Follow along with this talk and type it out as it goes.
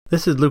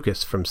This is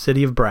Lucas from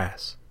City of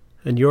Brass,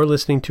 and you're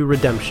listening to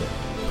Redemption,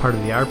 part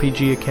of the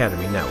RPG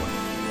Academy Network.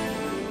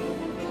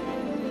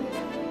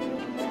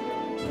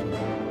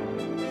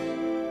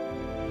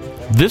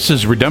 This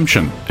is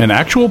Redemption, an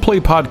actual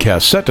play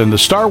podcast set in the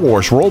Star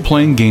Wars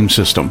role-playing game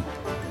system,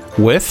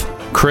 with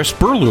Chris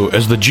Burlew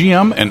as the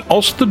GM and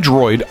also the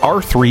droid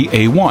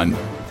R3A1.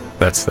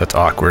 That's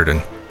awkward,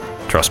 and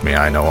trust me,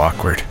 I know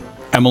awkward.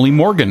 Emily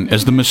Morgan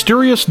as the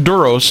mysterious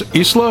Duros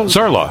Isla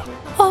Zarla.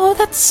 Oh,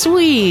 that's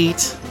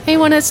sweet.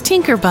 A1 has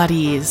Tinker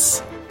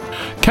Buddies.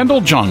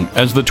 Kendall Jung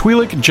as the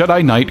Twi'lek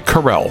Jedi Knight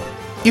Karel.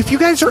 If you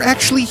guys are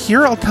actually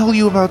here, I'll tell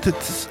you about it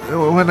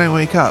when I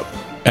wake up.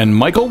 And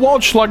Michael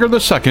Waldschlager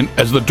II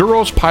as the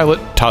Duros pilot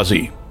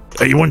Tazi.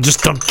 Anyone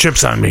just dumped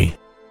chips on me.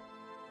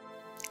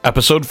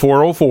 Episode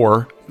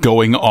 404,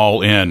 Going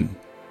All In.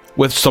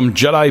 With some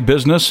Jedi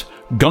business,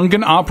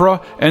 Gungan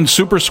opera, and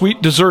super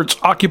sweet desserts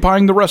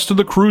occupying the rest of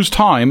the crew's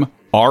time,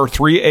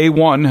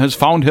 R3A1 has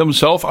found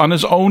himself on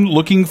his own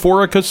looking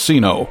for a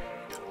casino.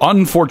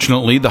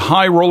 Unfortunately, the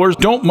High Rollers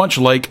don't much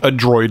like a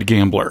droid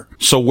gambler,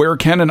 so where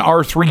can an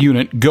R3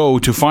 unit go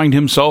to find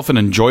himself an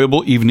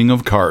enjoyable evening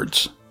of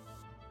cards?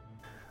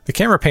 The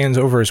camera pans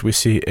over as we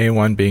see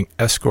A1 being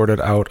escorted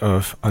out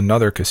of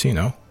another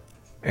casino,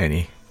 and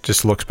he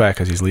just looks back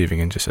as he's leaving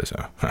and just says,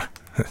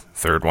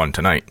 third one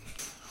tonight.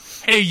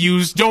 Hey,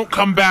 yous, don't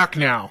come back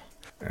now.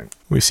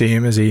 We see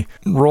him as he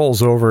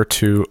rolls over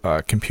to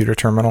a computer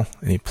terminal,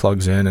 and he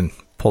plugs in and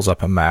pulls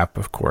up a map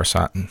of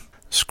Coruscant and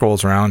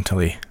scrolls around until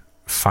he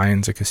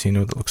finds a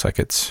casino that looks like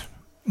it's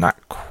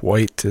not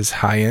quite as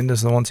high-end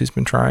as the ones he's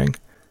been trying.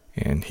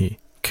 And he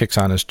kicks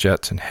on his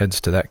jets and heads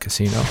to that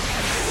casino.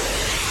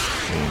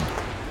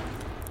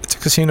 And it's a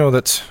casino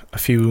that's a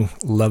few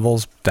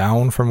levels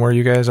down from where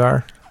you guys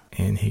are.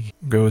 And he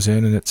goes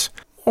in, and it's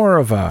more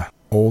of a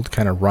old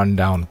kind of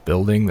rundown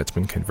building that's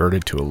been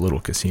converted to a little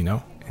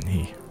casino. And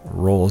he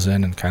rolls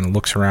in and kind of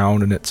looks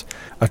around, and it's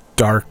a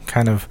dark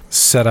kind of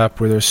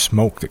setup where there's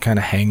smoke that kind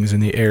of hangs in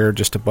the air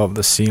just above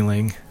the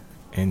ceiling.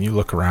 And you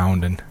look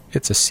around, and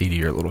it's a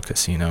seedier little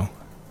casino.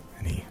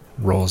 And he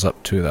rolls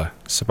up to the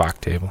sabacc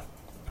table.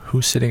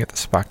 Who's sitting at the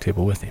sabacc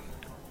table with him?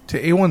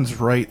 To A1's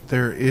right,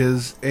 there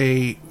is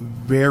a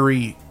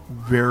very,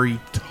 very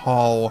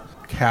tall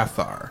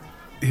Cathar.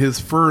 His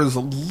fur is a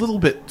little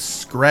bit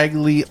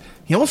scraggly.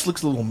 He almost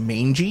looks a little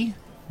mangy,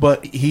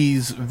 but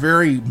he's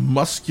very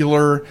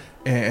muscular,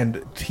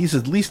 and he's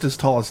at least as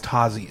tall as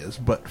Tazi is,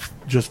 but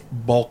just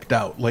bulked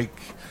out, like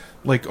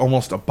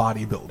almost a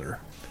bodybuilder.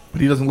 But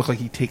he doesn't look like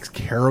he takes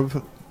care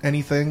of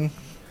anything.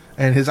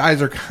 And his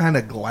eyes are kind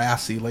of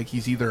glassy, like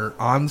he's either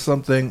on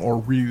something or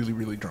really,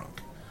 really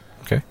drunk.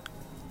 Okay.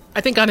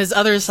 I think on his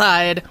other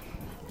side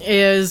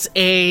is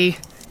a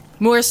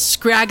more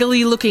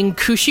scraggly-looking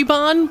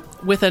Kushiban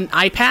with an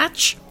eye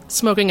patch,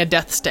 smoking a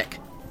death stick.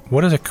 What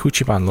does a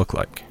Kuchiban look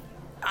like?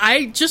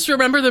 I just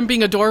remember them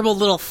being adorable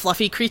little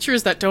fluffy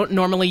creatures that don't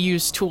normally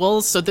use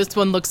tools, so this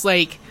one looks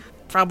like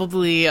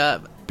probably a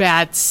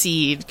bad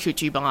seed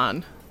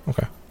Kuchiban.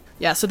 Okay.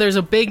 Yeah, so there's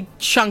a big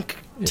chunk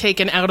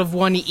taken out of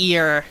one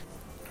ear.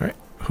 All right.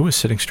 Who is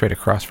sitting straight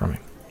across from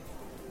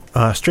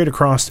him? Straight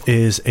across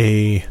is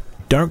a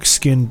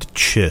dark-skinned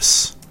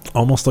Chiss,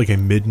 almost like a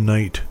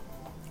midnight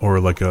or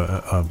like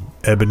a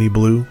ebony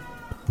blue,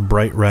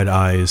 bright red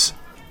eyes,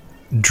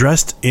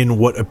 dressed in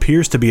what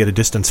appears to be at a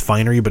distance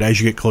finery, but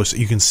as you get closer,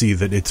 you can see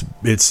that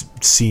it's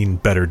seen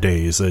better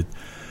days.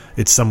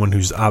 It's someone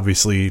who's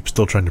obviously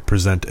still trying to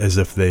present as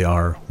if they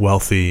are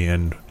wealthy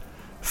and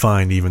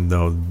fine, even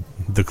though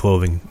the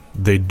clothing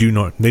they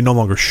no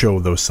longer show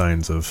those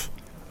signs of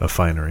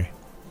finery.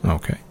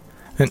 Okay.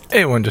 And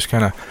A1 just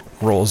kind of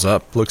rolls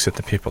up, looks at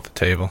the people at the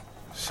table.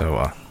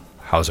 So,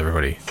 how's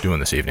everybody doing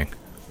this evening?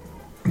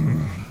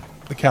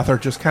 The Cathar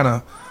just kind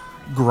of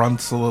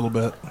grunts a little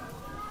bit.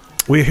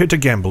 We're here to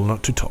gamble,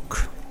 not to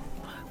talk.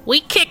 We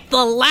kicked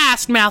the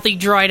last mouthy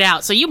droid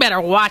out, so you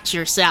better watch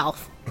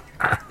yourself.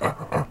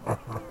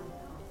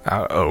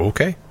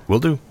 Okay, will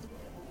do.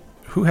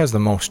 Who has the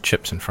most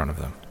chips in front of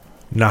them?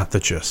 Not the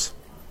Chiss.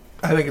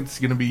 I think it's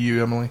going to be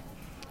you, Emily.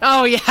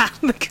 Oh, yeah,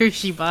 the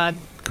Kushiban.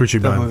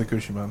 Kuchiban. Definitely the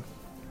Kushiban.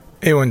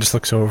 A1 just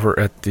looks over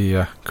at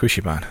the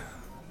Kushiban.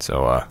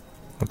 So,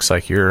 looks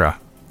like you're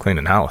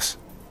cleaning house.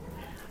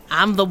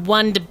 I'm the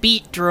one to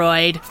beat,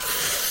 droid.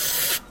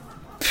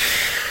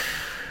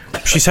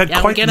 She's had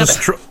quite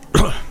the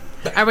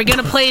Are we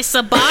gonna play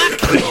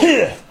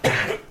sabacc?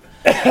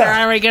 Or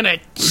are we gonna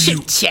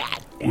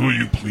chit-chat? Will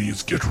you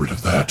please get rid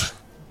of that?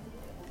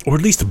 Or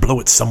at least blow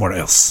it somewhere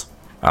else.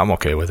 I'm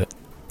okay with it.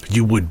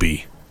 You would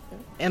be.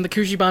 And the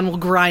Kushiban will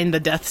grind the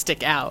death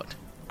stick out.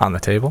 On the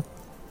table?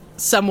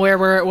 Somewhere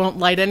where it won't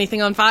light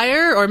anything on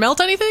fire or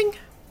melt anything?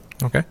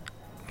 Okay.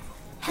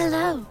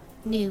 Hello,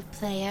 new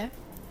player.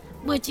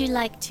 Would you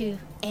like to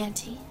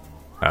ante?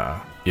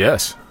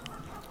 Yes.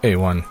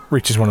 A1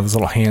 reaches one of his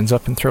little hands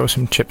up and throws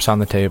some chips on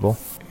the table.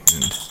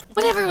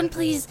 Would everyone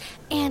please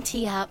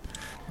ante up?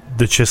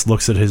 The Chiss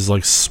looks at his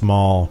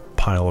small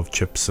pile of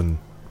chips and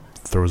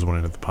throws one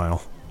into the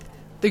pile.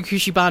 The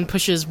Kushiban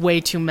pushes way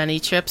too many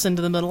chips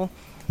into the middle.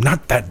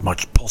 Not that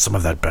much. Pull some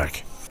of that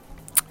back.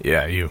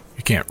 Yeah, you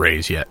can't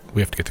raise yet.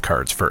 We have to get the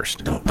cards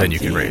first. Then you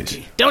can raise.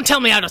 Don't tell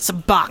me how to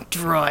sabak,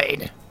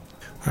 droid.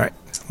 All right.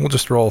 We'll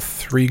just roll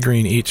 3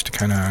 green each to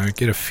kind of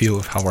get a feel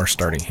of how our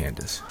starting hand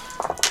is.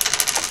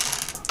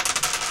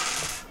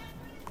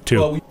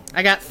 2.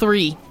 I got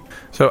 3.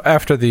 So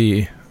after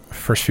the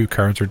first few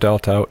cards are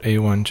dealt out,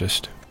 A1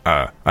 just...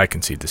 I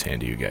concede this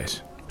hand to you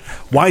guys.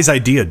 Wise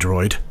idea,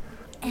 droid.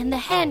 And the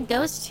hand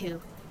goes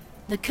to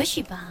the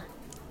Kushiban.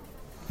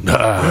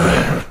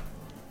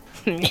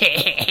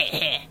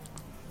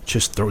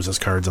 Just throws his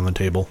cards on the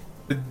table.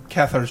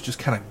 Cathar's just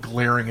kind of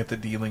glaring at the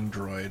dealing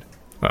droid.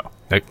 Well,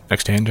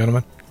 next hand,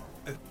 gentlemen.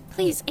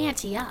 Please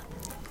ante up.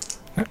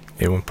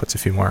 A1 puts a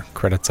few more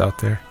credits out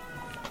there.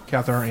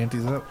 Cathar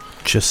antes up.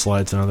 Just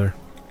slides another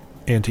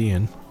ante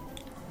in.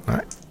 All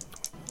right.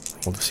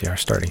 We'll just see our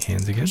starting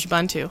hands again.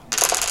 Kushiban 2.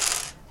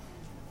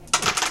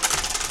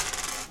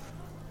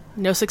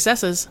 No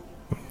successes.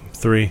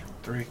 3.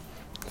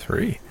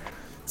 3.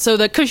 So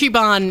the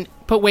Kushiban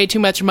put way too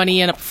much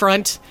money in up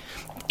front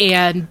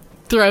and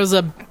throws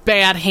a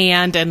bad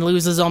hand and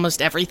loses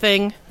almost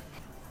everything.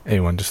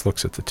 A1 just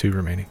looks at the 2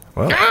 remaining.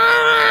 Well,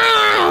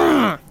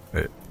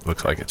 it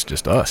looks like it's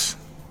just us.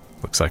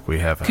 Looks like we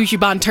have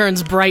Kushiban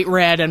turns bright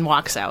red and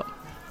walks out.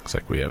 Looks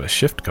like we have a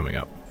shift coming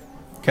up.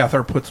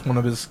 Cathar puts one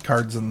of his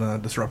cards in the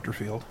disruptor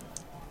field.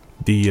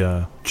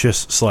 The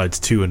Chiss slides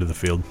 2 into the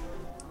field.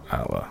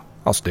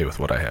 I'll stay with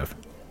what I have.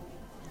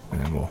 And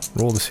then we'll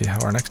roll to see how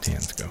our next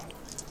hands go.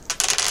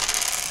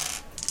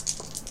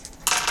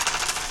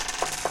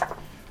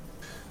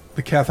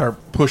 The Cathar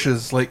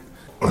pushes like...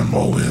 I'm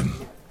all in.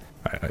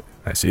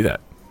 I see that.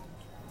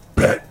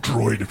 Bet,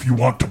 droid, if you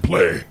want to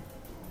play.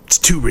 It's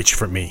too rich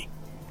for me.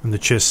 And the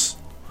Chiss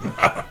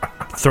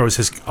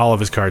throws all of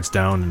his cards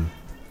down.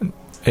 And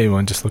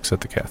A1 just looks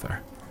at the Cathar.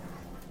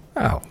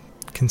 I'll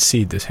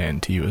concede this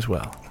hand to you as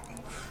well.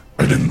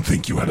 I didn't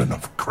think you had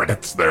enough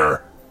credits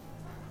there.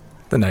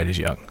 The night is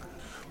young.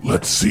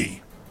 Let's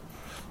see.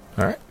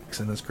 All right.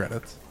 in his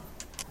credits.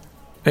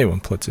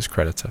 A1 puts his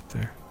credits up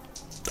there.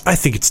 I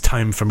think it's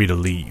time for me to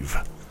leave.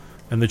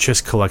 And the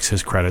Chiss collects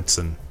his credits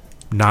and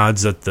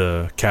nods at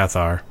the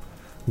Cathar,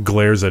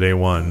 glares at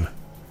A1,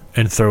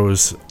 and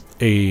throws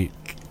a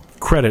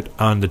credit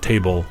on the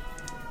table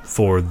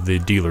for the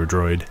dealer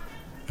droid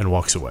and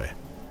walks away.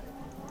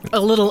 A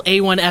little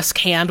A1-esque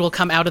hand will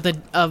come out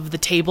of the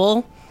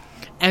table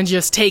and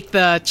just take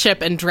the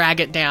chip and drag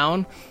it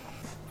down.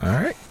 All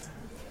right.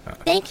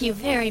 Thank you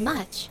very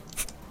much.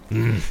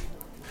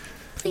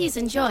 Please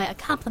enjoy a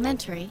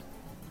complimentary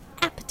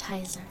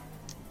appetizer.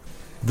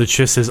 The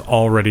Chiss is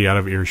already out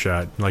of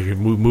earshot, like it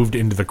moved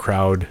into the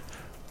crowd,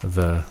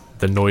 the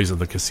noise of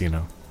the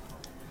casino.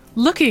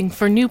 Looking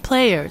for new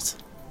players.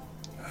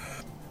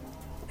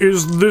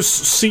 Is this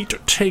seat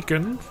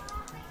taken?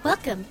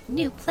 Welcome,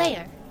 new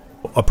player.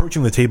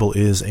 Approaching the table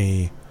is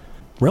a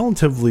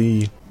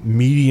relatively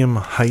medium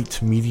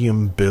height,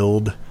 medium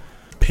build,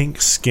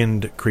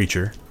 pink-skinned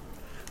creature,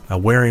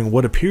 wearing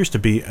what appears to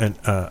be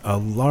a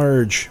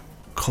large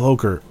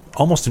cloak, or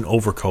almost an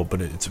overcoat,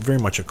 but it's very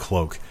much a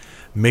cloak,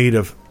 made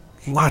of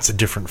lots of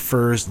different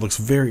furs. Looks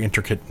very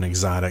intricate and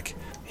exotic.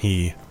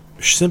 He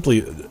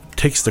simply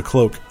takes the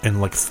cloak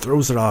and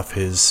throws it off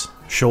his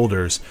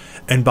shoulders,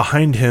 and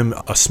behind him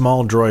a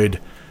small droid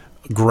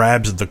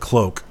grabs the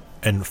cloak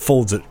and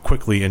folds it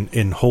quickly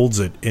and holds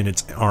it in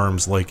its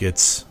arms like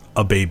it's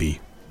a baby.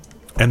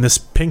 And this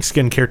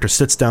pink-skinned character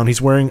sits down.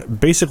 He's wearing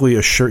basically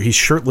a shirt. He's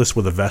shirtless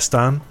with a vest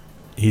on.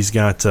 He's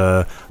got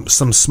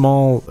some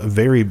small,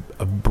 very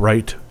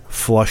bright,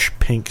 flush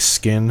pink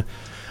skin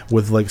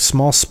with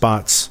small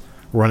spots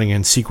running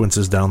in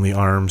sequences down the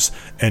arms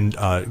and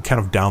kind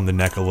of down the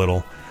neck a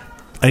little.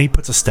 And he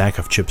puts a stack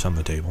of chips on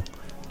the table.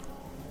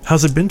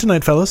 How's it been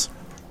tonight, fellas?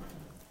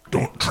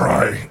 Don't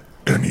try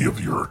any of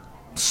your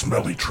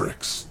smelly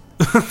tricks.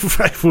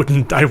 I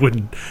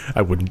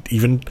wouldn't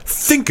even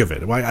think of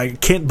it. Why, I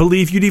can't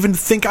believe you'd even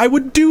think I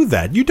would do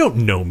that. You don't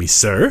know me,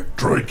 sir.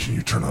 Droid, can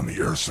you turn on the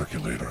air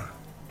circulator?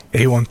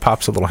 A1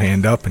 pops a little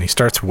hand up and he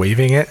starts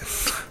waving it.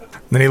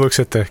 Then he looks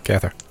at the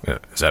Cathar.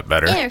 Is that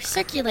better? Air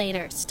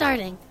circulator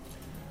starting.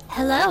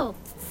 Hello,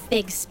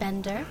 big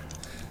spender.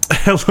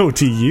 Hello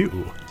to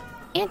you.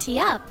 Ante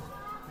up.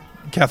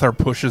 Cathar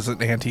pushes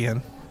an ante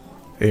in.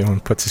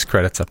 A1 puts his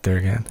credits up there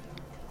again.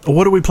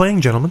 What are we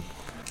playing, gentlemen?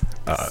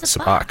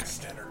 Sabak.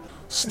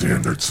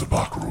 Standard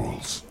Sabak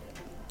rules.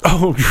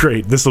 Oh,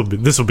 great! This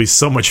will be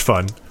so much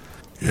fun.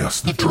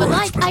 Yes, the If you would droid's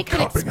like, been I could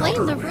copping out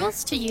explain the early.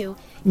 rules to you.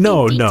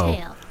 No, in no.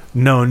 detail.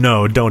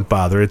 No, don't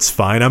bother. It's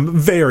fine. I'm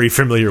very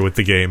familiar with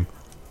the game.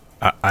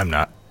 I'm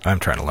not. I'm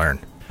trying to learn.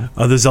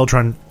 The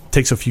Zeltron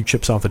takes a few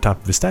chips off the top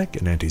of his stack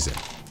and antes it.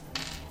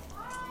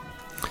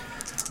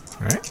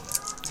 All right.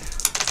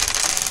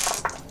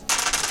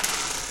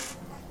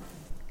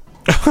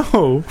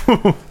 Oh,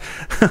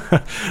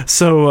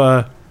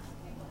 so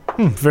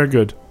very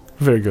good,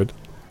 very good.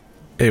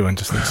 A1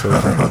 just looks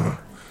over.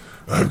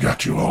 I've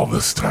got you all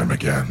this time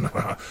again.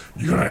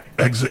 You gonna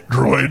exit,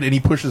 droid? And he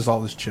pushes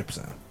all his chips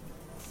in.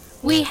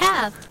 We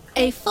have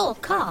a full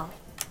call.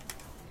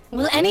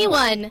 Will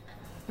anyone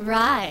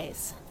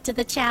rise to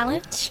the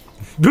challenge?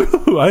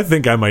 I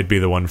think I might be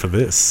the one for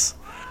this.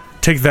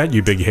 Take that,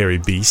 you big hairy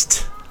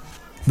beast.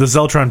 The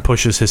Zeltron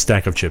pushes his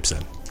stack of chips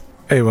in.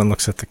 A1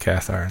 looks at the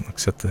Cathar and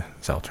looks at the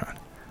Zeltron.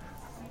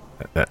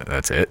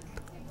 That's it.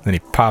 Then he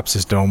pops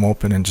his dome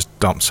open and just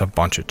dumps a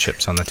bunch of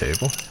chips on the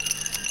table.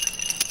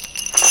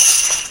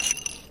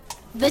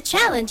 The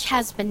challenge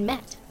has been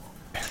met.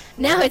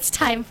 Now it's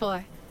time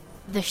for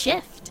the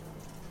shift.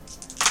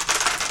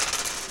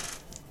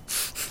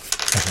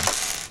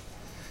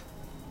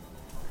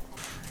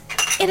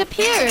 It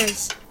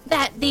appears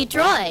that the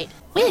droid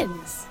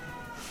wins.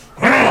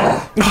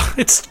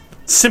 It's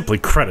simply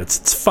credits.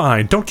 It's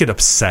fine. Don't get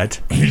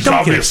upset. He's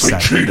Don't get obviously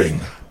upset. cheating.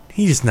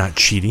 He's not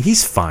cheating.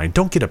 He's fine.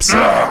 Don't get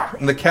upset.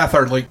 And the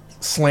Cathar, like,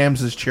 slams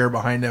his chair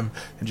behind him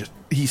and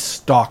he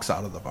stalks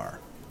out of the bar.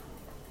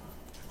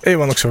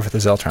 A1 looks over at the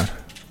Zeltron.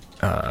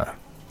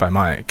 By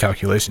my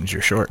calculations,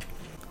 you're short.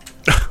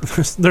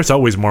 There's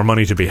always more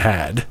money to be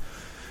had.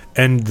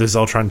 And the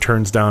Zeltron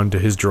turns down to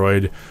his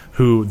droid,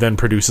 who then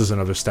produces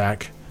another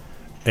stack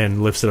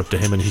and lifts it up to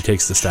him, and he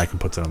takes the stack and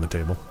puts it on the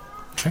table.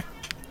 Okay.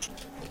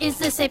 Is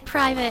this a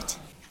private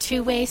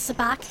two-way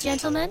sabacc,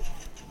 gentlemen?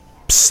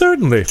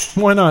 Certainly.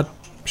 Why not?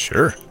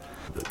 Sure.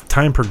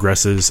 Time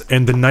progresses,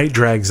 and the night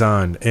drags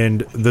on, and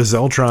the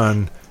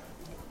Zeltron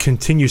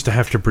continues to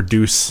have to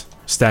produce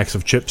stacks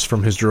of chips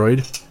from his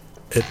droid.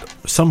 At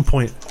some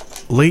point,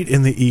 late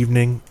in the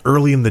evening,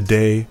 early in the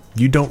day,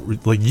 you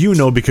don't, like, you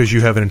know because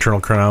you have an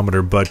internal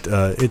chronometer, but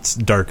it's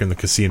dark in the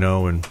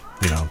casino, and,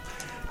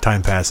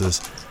 time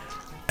passes.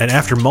 And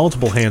after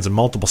multiple hands and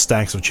multiple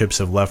stacks of chips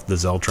have left the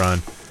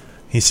Zeltron,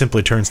 he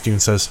simply turns to you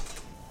and says,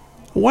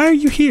 "Why are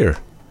you here?"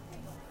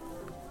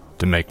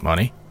 To make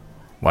money?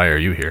 Why are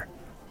you here?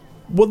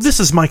 "Well, this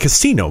is my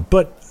casino,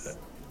 but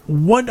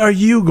what are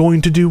you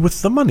going to do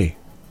with the money?"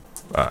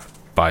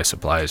 Buy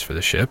supplies for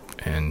the ship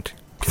and...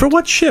 "For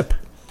what ship?"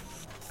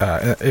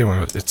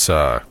 It's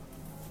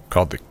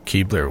called the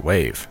Keebler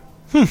Wave.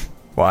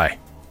 Why?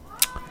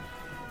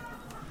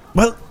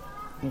 "Well,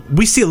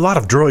 we see a lot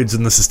of droids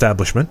in this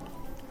establishment,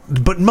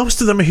 but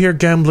most of them are here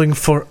gambling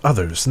for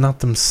others, not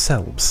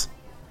themselves."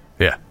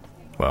 Yeah.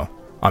 Well,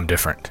 I'm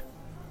different.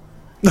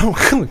 No,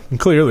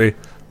 clearly.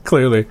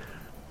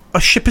 A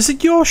ship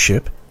isn't your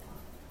ship.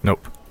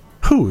 Nope.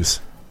 Whose?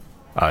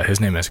 His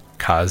name is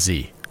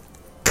Kazi.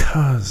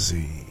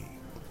 Kazi.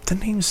 The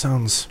name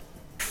sounds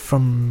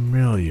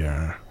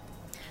familiar.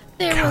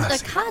 There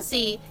was a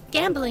Kazi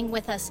gambling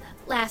with us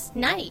last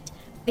night,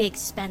 big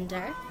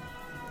spender.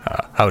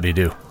 How'd he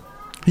do?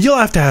 You'll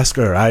have to ask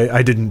her.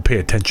 I didn't pay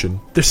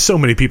attention. There's so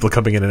many people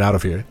coming in and out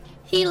of here.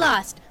 He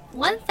lost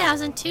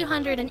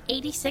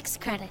 1,286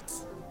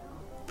 credits.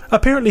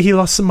 Apparently he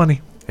lost some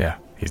money. Yeah,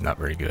 he's not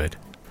very good.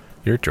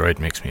 Your droid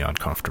makes me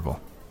uncomfortable.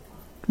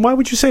 Why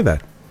would you say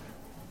that?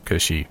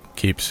 Because she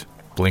keeps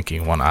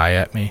blinking one eye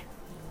at me.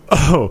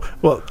 Oh,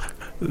 well,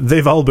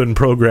 they've all been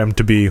programmed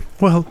to be,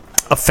 well,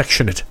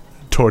 affectionate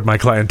toward my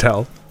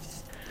clientele.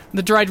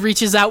 The droid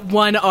reaches out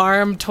one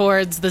arm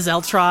towards the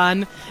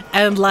Zeltron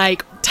and,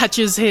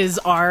 touches his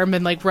arm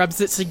and, rubs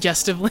it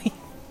suggestively.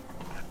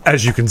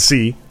 As you can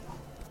see.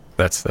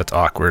 That's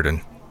awkward,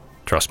 and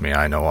trust me,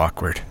 I know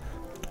awkward.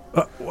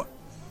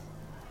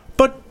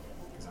 But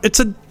it's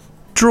a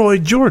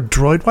droid, you're a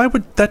droid. Why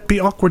would that be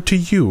awkward to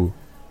you?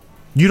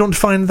 You don't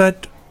find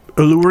that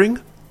alluring?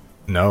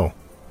 No.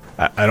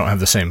 I don't have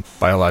the same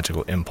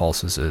biological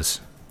impulses as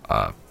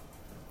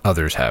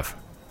others have.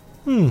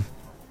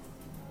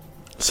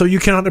 So you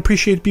cannot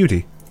appreciate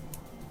beauty?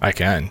 I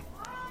can.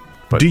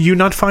 But do you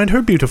not find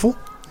her beautiful?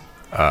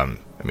 I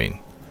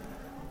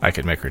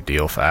could make her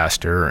deal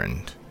faster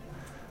and,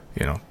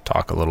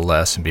 talk a little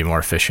less and be more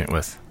efficient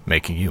with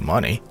making you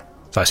money.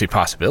 So I see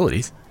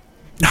possibilities.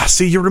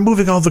 See, you're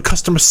removing all the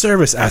customer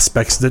service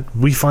aspects that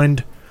we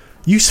find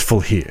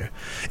useful here.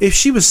 If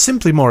she was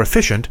simply more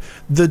efficient,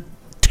 the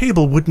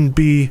table wouldn't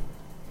be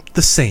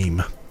the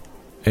same.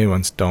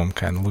 Anyone's dome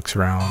kind of looks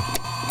around.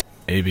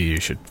 Maybe you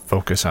should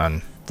focus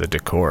on the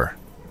decor.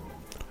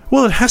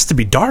 Well, it has to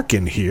be dark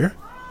in here.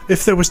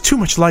 If there was too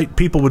much light,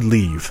 people would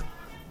leave.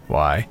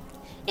 Why?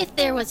 If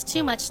there was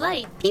too much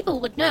light, people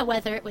would know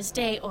whether it was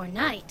day or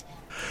night.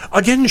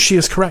 Again, she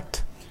is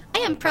correct. I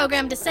am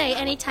programmed to say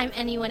anytime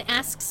anyone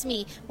asks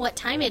me what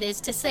time it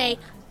is to say,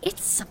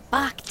 it's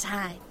sabacc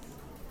time.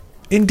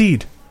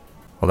 Indeed.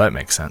 Well, that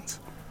makes sense.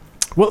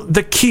 Well,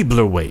 the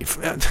Keebler Wave.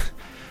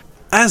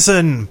 As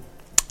an,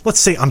 let's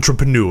say,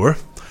 entrepreneur,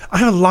 I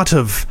have a lot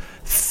of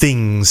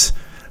things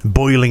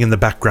boiling in the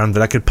background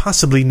that I could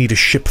possibly need a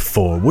ship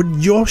for.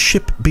 Would your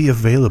ship be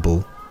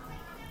available?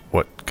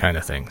 What kind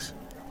of things?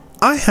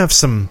 I have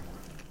some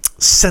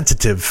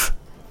sensitive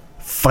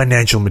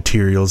financial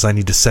materials I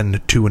need to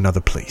send to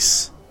another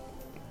place.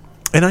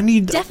 And I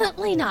need...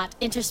 Definitely not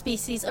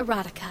interspecies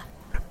erotica.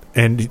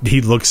 And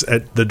he looks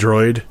at the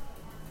droid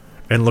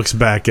and looks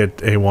back at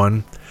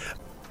A1.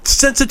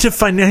 Sensitive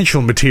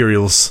financial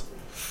materials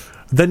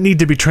that need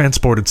to be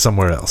transported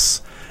somewhere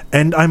else.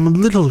 And I'm a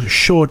little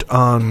short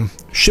on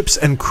ships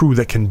and crew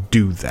that can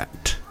do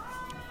that.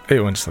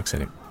 Everyone just looks at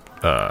him.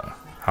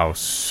 How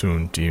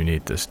soon do you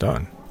need this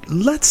done?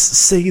 let's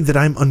say that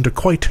I'm under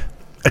quite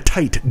a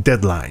tight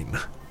deadline.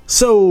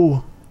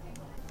 So,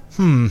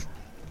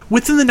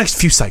 within the next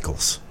few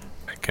cycles.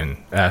 I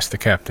can ask the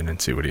captain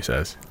and see what he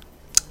says.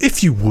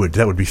 If you would,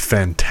 that would be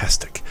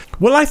fantastic.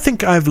 Well, I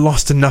think I've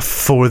lost enough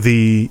for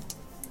the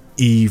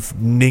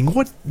evening.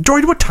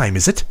 Droid, what time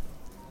is it?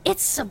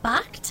 It's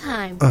sabacc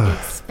time, Big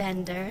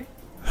Spender.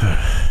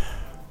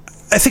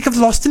 I think I've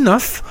lost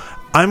enough.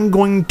 I'm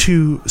going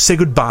to say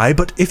goodbye,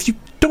 but if you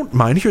don't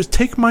mind, here's,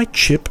 take my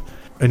chip.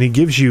 And he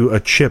gives you a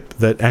chip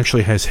that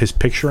actually has his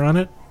picture on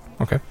it.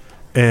 Okay.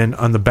 And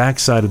on the back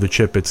side of the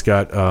chip, it's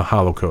got a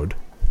holocode.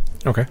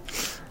 Okay.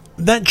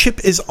 That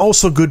chip is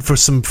also good for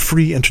some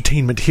free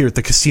entertainment here at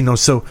the casino,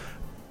 so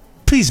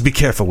please be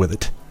careful with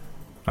it.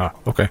 Ah,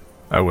 okay.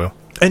 I will.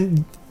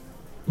 And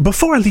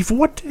before I leave,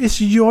 what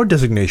is your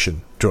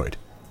designation, droid?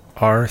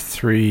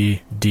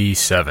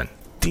 R3D7.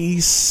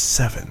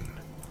 D7.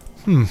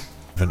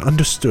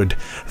 Understood.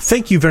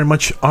 Thank you very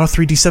much,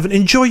 R3D7.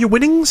 Enjoy your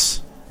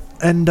winnings,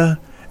 and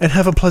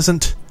have a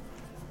pleasant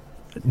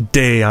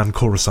day on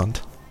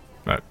Coruscant.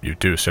 You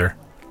too, sir.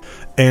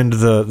 And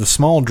the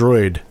small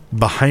droid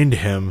behind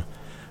him,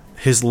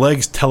 his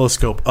legs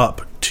telescope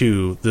up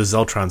to the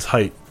Zeltron's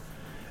height,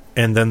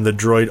 and then the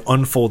droid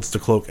unfolds the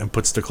cloak and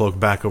puts the cloak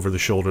back over the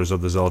shoulders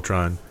of the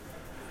Zeltron.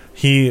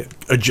 He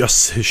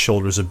adjusts his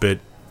shoulders a bit,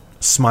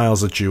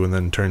 smiles at you, and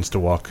then turns to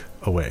walk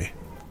away.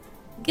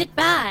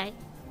 Goodbye,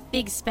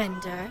 Big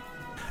Spender.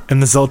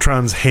 And the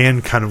Zeltron's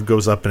hand kind of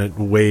goes up and it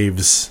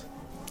waves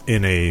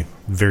in a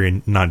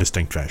very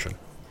non-distinct fashion.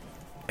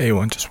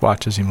 A1 just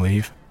watches him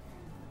leave.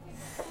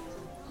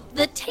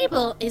 The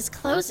table is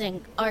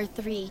closing,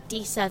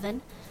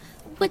 R3D7.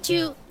 Would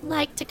you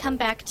like to come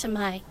back to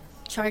my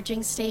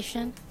charging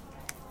station?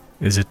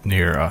 Is it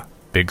near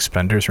Big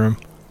Spender's room?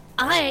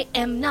 I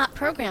am not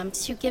programmed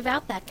to give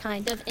out that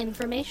kind of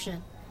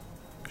information.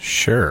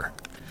 Sure.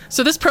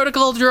 So this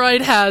protocol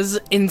droid has,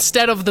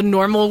 instead of the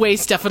normal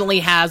waist, definitely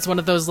has one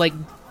of those, like,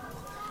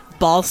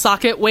 ball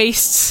socket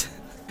waists,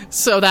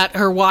 so that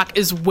her walk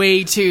is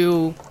way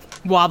too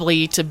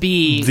wobbly to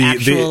be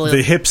actual.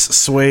 The hips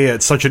sway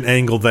at such an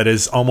angle that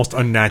is almost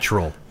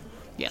unnatural.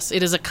 Yes,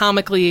 it is a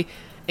comically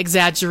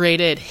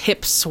exaggerated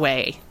hip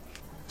sway.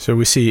 So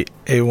we see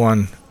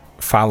A1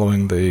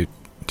 following the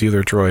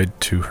dealer droid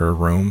to her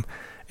room,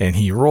 and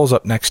he rolls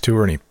up next to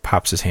her and he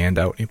pops his hand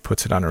out and he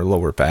puts it on her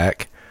lower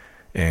back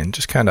and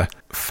just kind of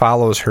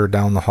follows her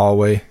down the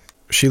hallway.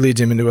 She leads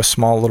him into a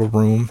small little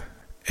room.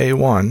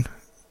 A1,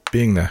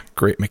 being the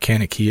great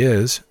mechanic he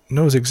is,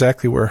 knows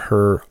exactly where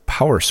her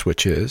power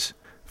switch is,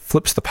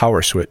 flips the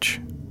power switch.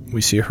 We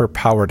see her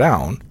power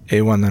down.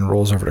 A1 then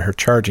rolls over to her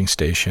charging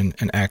station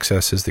and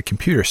accesses the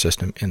computer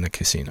system in the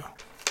casino.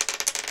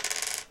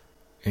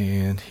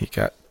 And he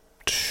got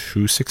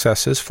 2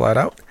 successes flat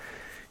out.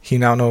 He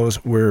now knows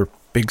where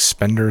Big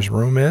Spender's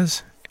room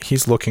is.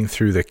 He's looking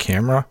through the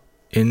camera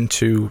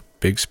into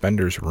Big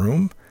Spender's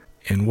room,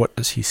 and what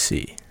does he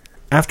see?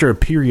 After a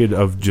period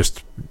of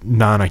just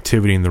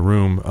non-activity in the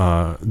room,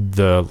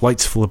 the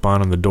lights flip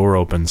on and the door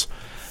opens,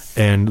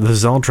 and the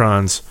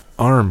Zeltron's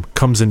arm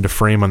comes into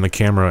frame on the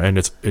camera, and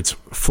it's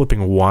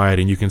flipping wide,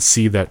 and you can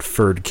see that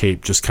furred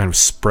cape just kind of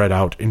spread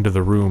out into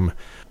the room,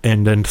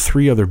 and then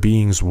 3 other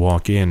beings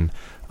walk in.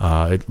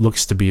 It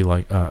looks to be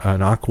like an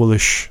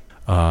Aqualish.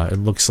 It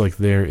looks like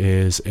there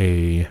is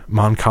a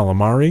Mon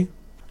Calamari,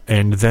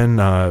 and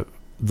then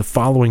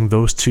following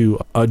those 2,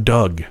 a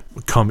Doug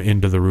come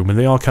into the room, and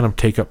they all kind of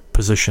take up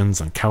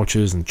positions on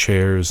couches and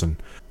chairs, and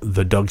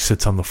the Doug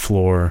sits on the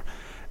floor,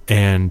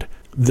 and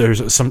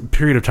there's some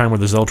period of time where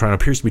the Zeltron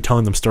appears to be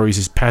telling them stories.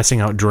 He's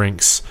passing out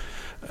drinks.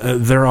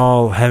 They're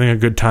all having a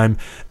good time,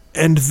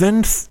 and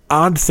then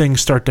odd things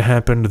start to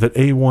happen that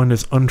A1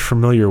 is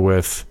unfamiliar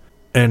with,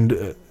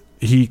 and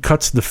he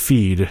cuts the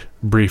feed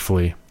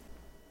briefly.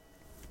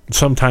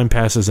 Some time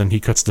passes and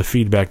he cuts the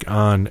feed back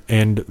on,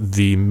 and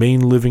the main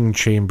living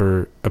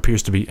chamber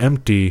appears to be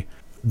empty.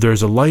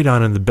 There's a light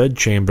on in the bed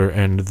chamber,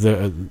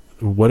 and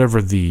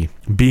whatever the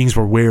beings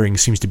were wearing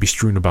seems to be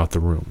strewn about the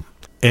room.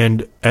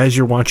 And as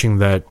you're watching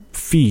that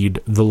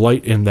feed, the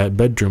light in that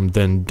bedroom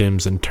then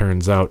dims and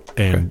turns out,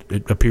 and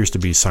it appears to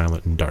be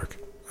silent and dark.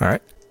 All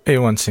right.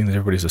 A1 seeing that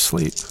everybody's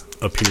asleep.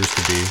 Appears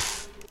to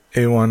be.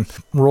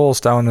 A1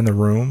 rolls down in the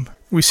room.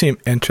 We see him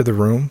enter the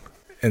room,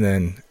 and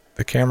then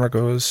the camera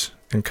goes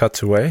and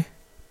cuts away,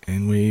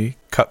 and we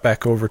cut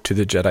back over to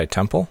the Jedi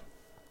Temple,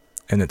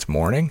 and it's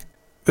morning.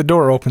 The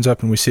door opens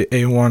up, and we see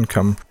A1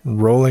 come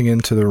rolling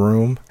into the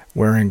room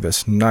wearing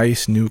this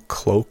nice new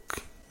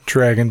cloak,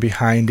 dragon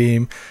behind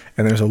him,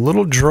 and there's a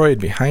little droid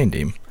behind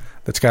him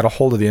that's got a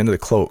hold of the end of the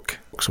cloak,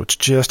 so it's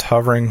just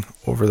hovering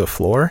over the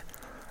floor,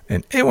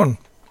 and A1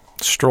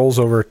 strolls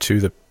over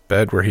to the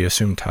bed where he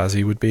assumed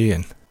Tazi would be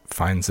and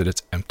finds that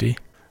it's empty,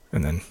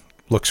 and then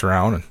looks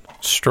around and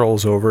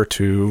strolls over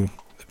to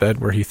the bed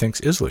where he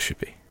thinks Isla should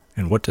be.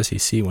 And what does he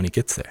see when he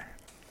gets there?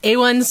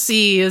 A1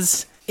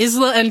 sees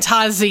Isla and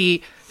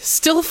Tazi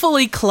still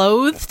fully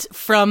clothed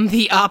from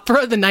the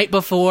opera the night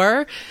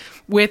before,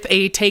 with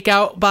a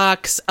takeout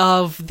box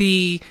of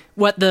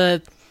what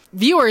the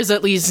viewers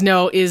at least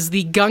know is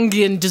the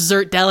Gungan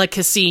dessert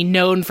delicacy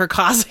known for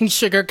causing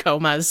sugar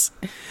comas.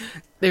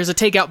 There's a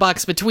takeout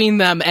box between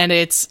them, and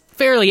it's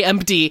fairly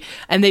empty,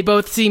 and they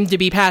both seem to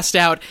be passed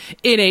out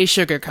in a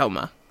sugar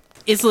coma.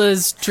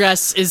 Isla's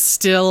dress is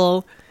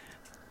still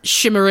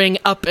shimmering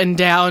up and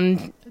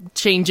down,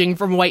 changing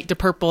from white to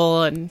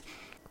purple, and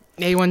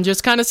A1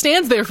 just kind of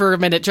stands there for a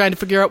minute trying to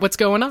figure out what's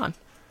going on.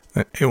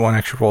 A1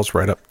 actually rolls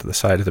right up to the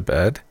side of the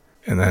bed,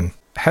 and then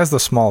has the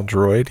small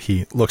droid.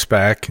 He looks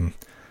back, and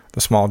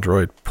the small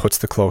droid puts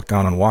the cloak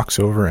down and walks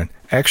over and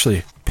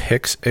actually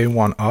picks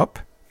A1 up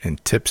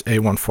and tips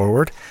A1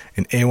 forward,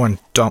 and A1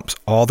 dumps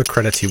all the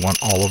credits he won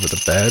all over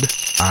the bed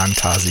on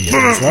Tazi and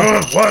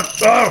Isla. What?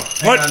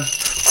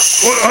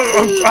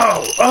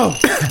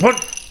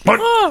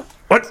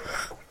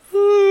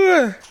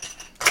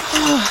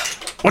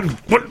 What?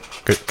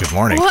 Good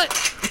morning. What?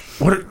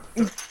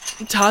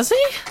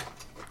 Tazi?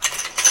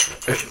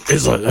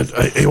 Isla,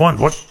 A1,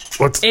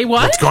 what's A1?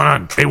 what's going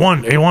on?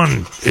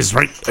 A1 is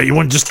right.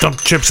 A1 just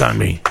dumped chips on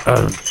me.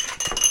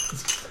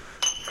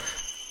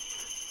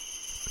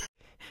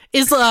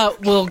 Isla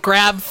will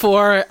grab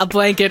for a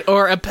blanket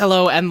or a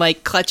pillow and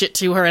clutch it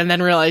to her, and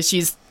then realize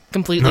she's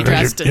completely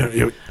dressed.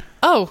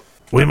 Oh,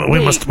 we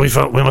must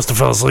have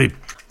fell asleep.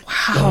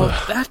 Wow,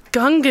 that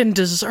Gungan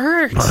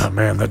dessert. Oh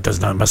man, that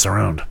does not mess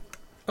around.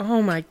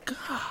 Oh my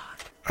god.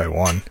 I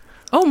won.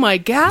 Oh my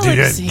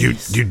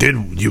galaxies. You did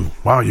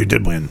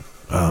win.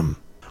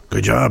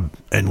 Good job.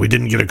 And we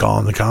didn't get a call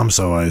on the comm,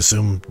 so I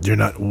assume you're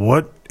not.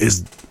 What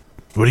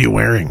are you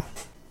wearing?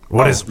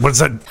 What's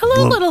that?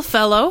 Hello, little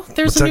fellow.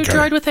 There's a new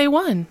guy? droid with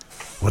A1.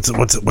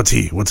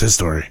 What's his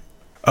story?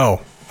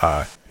 Oh,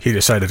 he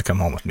decided to come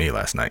home with me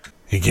last night.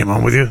 He came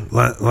home with you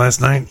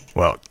last night?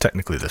 Well,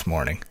 technically this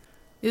morning.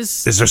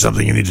 Is there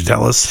something you need to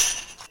tell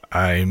us?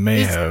 I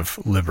may have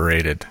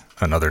liberated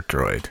another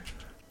droid.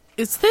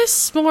 Is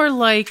this more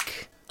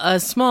like a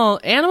small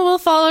animal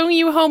following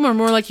you home, or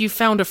more like you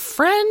found a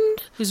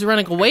friend who's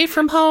running away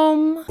from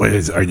home?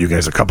 Wait, are you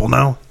guys a couple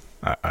now?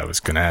 I was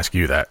going to ask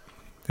you that.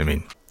 I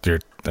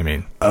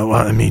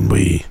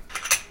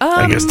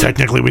guess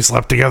technically we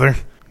slept together,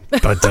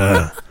 but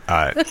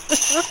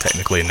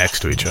technically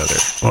next to each other.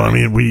 Well, I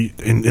mean, we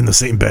in the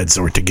same bed,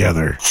 so we're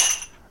together.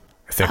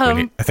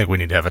 I think we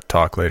need to have a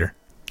talk later.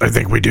 I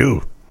think we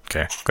do.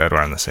 Okay, glad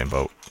we're on the same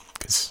boat.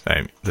 Because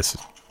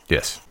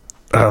yes.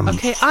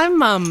 Okay, I'm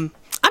gonna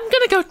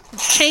go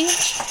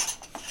change.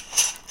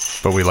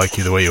 But we like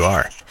you the way you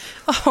are.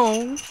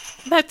 Oh,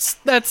 that's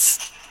nice.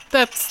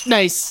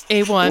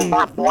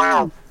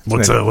 A1.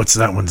 What's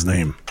that one's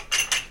name?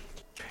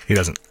 He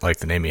doesn't like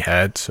the name he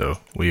had, so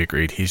we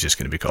agreed he's just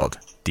going to be called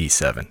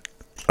D7.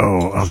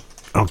 Oh,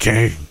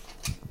 okay.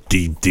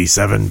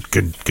 D7.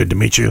 Good to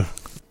meet you.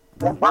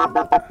 All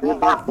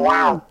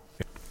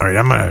right,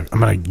 I'm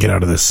gonna get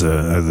out of this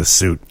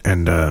suit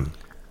and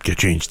get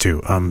changed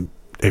too.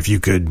 If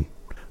you could,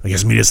 I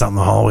guess, meet us out in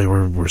the hallway.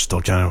 We're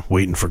still kind of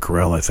waiting for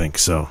Corell, I think.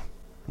 So,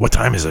 what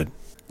time is it?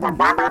 That's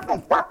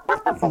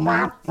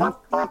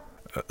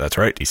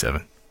right,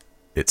 D7.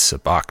 It's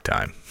Sabacc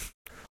time.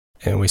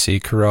 And we see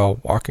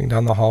Corell walking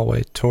down the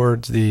hallway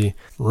towards the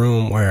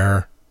room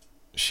where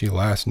she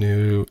last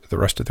knew the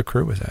rest of the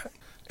crew was at.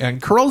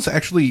 And Corell's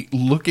actually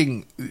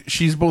looking,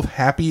 she's both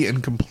happy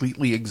and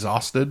completely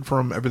exhausted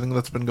from everything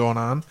that's been going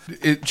on.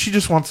 She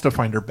just wants to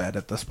find her bed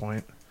at this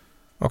point.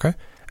 Okay.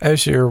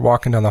 As you're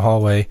walking down the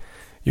hallway,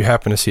 you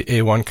happen to see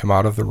A1 come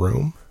out of the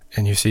room,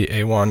 and you see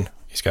A1,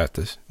 he's got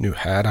this new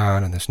hat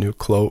on and this new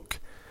cloak.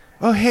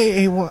 Oh,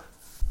 hey, A1.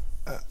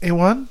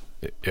 A1?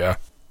 Yeah.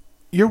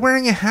 You're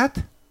wearing a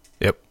hat?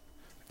 Yep.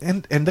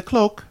 And the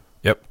cloak?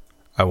 Yep.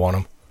 I want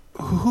him.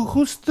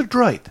 Who's the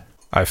droid?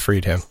 I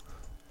freed him.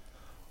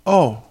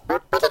 Oh.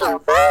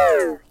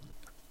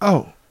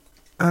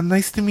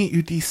 Nice to meet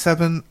you,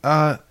 D7.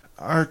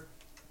 Are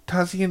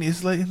Tazi and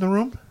Isla in the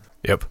room?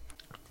 Yep.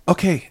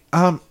 Okay,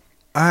 I'm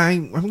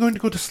going to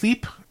go to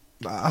sleep.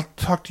 I'll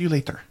talk to you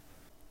later.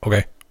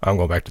 Okay, I'm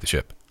going back to the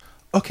ship.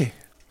 Okay.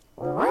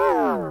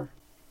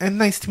 And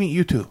nice to meet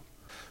you too.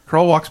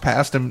 Corell walks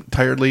past him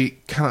tiredly,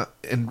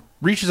 and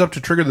reaches up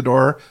to trigger the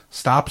door,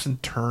 stops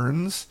and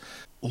turns,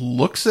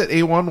 looks at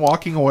A1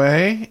 walking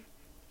away,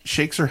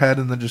 shakes her head,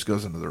 and then just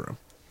goes into the room.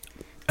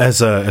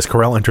 As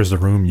Corell enters the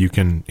room, you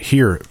can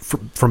hear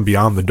from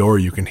beyond the door.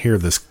 You can hear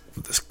this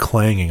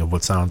clanging of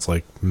what sounds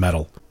like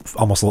metal,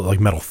 almost like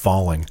metal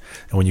falling.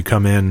 And when you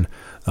come in,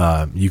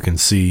 you can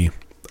see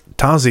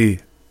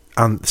Tazi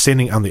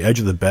standing on the edge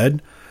of the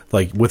bed,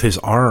 like with his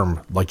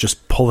arm, like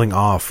just pulling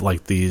off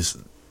like these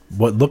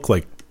what look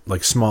like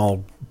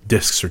small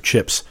discs or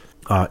chips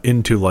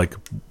into like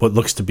what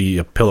looks to be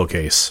a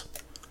pillowcase.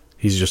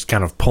 He's just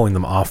kind of pulling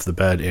them off the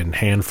bed in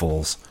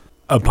handfuls.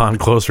 Upon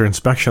closer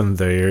inspection,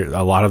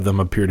 a lot of them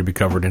appear to be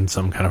covered in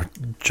some kind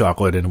of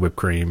chocolate and whipped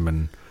cream.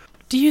 And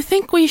do you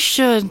think we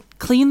should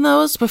clean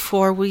those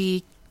before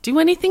we do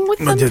anything with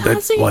them,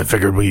 Tazi? Well, I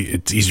figured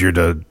it's easier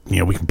to,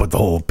 we can put the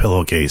whole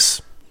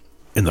pillowcase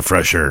in the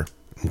fresh air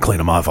and clean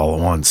them off all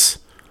at once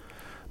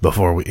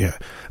before we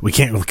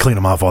can't really clean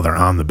them off while they're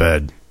on the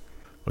bed.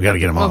 We got to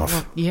get them off.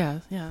 Well, yeah.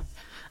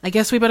 I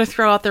guess we better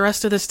throw out the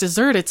rest of this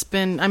dessert. It's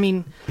been, I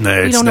mean,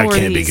 No, we don't know that where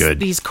can't be good.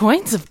 these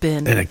coins have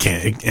been. And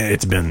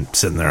it's been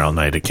sitting there all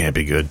night. It can't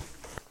be good.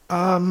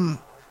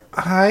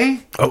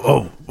 Hi?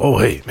 Oh,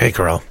 hey,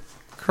 Carl.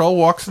 Carl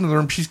walks into the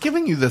room. She's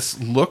giving you this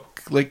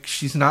look like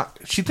she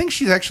thinks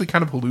she's actually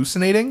kind of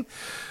hallucinating.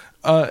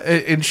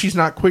 And she's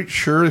not quite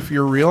sure if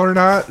you're real or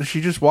not.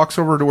 She just walks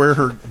over to where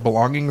her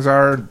belongings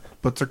are and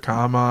puts her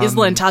comm on.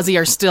 Isla and Tazi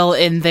are still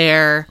in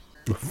their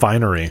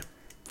Finery.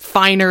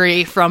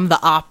 finery from the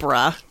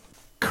opera.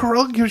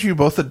 Carl gives you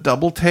both a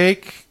double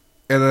take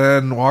and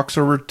then walks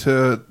over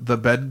to the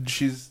bed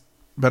she's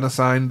been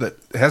assigned that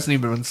hasn't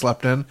even been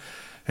slept in.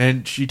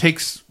 And she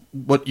takes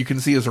what you can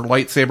see as her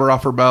lightsaber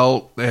off her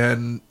belt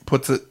and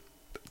puts it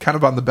kind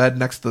of on the bed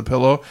next to the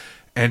pillow.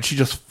 And she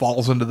just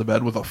falls into the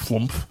bed with a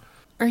flump.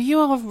 Are you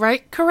all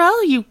right,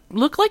 Corel? You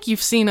look like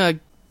you've seen a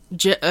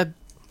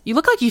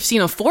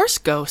Force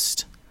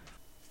ghost.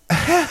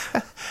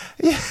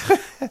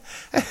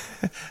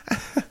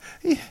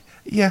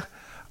 Yeah.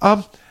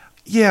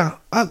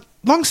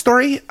 Long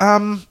story.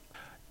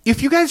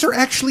 If you guys are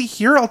actually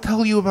here, I'll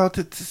tell you about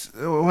it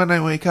when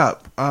I wake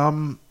up.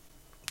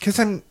 Because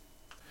I'm...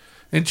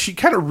 And she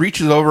kind of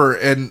reaches over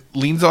and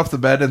leans off the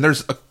bed, and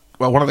there's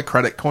one of the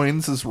credit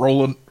coins is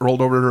rolled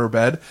over to her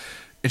bed,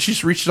 and she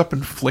just reaches up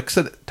and flicks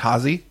it at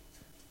Tazi,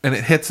 and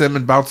it hits him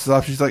and bounces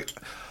off. She's like,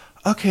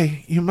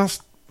 okay,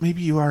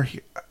 maybe you are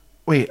here.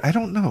 Wait, I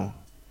don't know.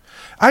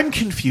 I'm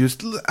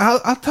confused.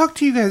 I'll talk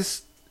to you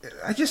guys.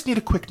 I just need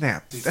a quick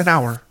nap. An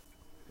hour.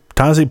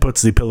 Tazi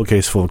puts the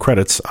pillowcase full of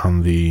credits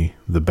on the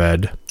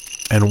bed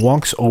and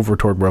walks over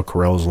toward where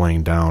Corel is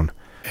laying down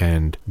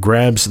and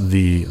grabs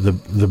the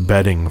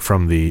bedding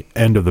from the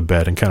end of the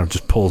bed and kind of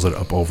just pulls it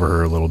up over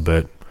her a little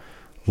bit,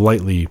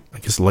 lightly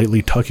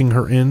tucking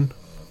her in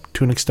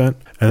to an extent,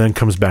 and then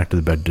comes back to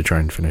the bed to try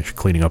and finish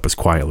cleaning up as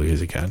quietly as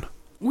he can.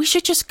 We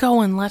should just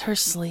go and let her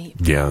sleep.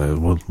 Yeah,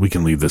 we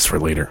can leave this for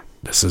later.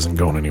 This isn't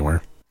going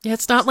anywhere. Yeah,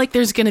 it's not like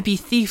there's going to be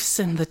thieves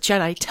in the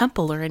Jedi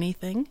Temple or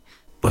anything.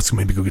 Let's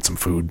maybe go get some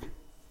food.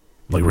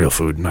 Like real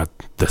food, not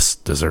this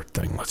dessert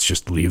thing. Let's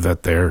just leave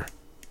that there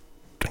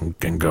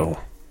and go.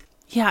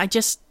 Yeah,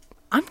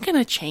 I'm going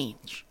to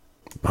change.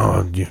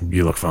 Oh,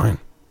 you look fine.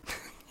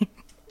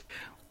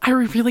 Are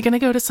we really going to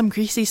go to some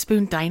Greasy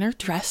Spoon Diner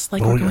dressed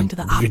like we're going to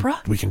the opera?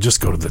 We can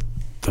just go to the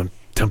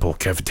temple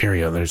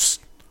cafeteria. There's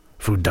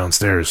food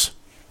downstairs.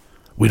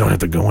 We don't have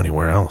to go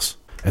anywhere else.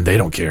 And they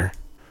don't care.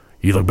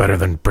 You look better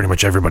than pretty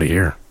much everybody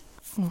here.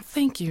 Well,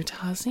 thank you,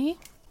 Tazi.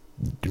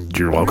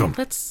 You're welcome.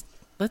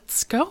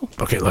 Let's go.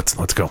 Okay, let's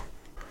go.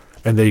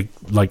 And they,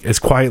 like, as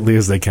quietly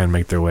as they can,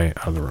 make their way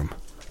out of the room.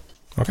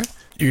 Okay.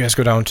 You guys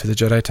go down to the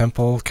Jedi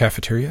Temple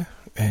cafeteria,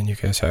 and you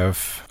guys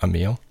have a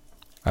meal.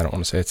 I don't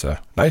want to say it's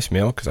a nice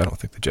meal, because I don't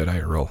think the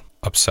Jedi are real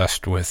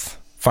obsessed with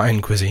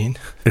fine cuisine.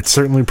 It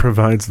certainly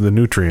provides the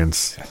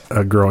nutrients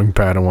a growing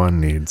Padawan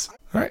needs.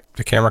 All right.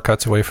 The camera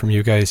cuts away from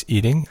you guys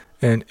eating,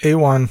 and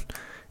A1,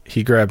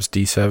 he grabs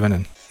D7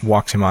 and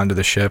walks him onto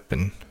the ship,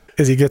 and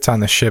as he gets on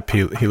the ship,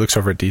 he looks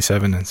over at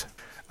D7 and says,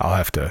 I'll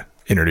have to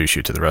introduce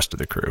you to the rest of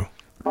the crew.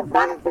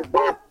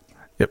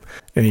 Yep.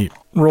 And he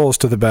rolls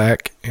to the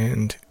back,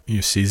 and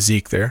you see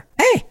Zeke there.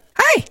 Hey!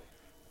 Hi!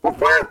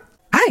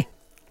 Hi!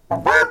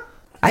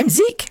 I'm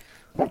Zeke.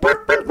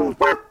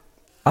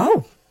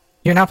 Oh,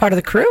 you're now part of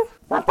the crew?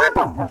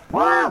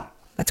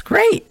 That's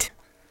great.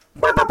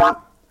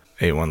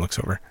 A1 looks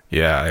over.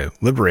 Yeah, I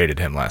liberated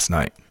him last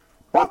night.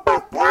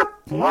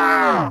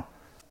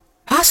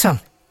 Awesome.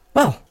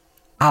 Well,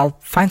 I'll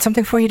find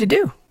something for you to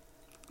do.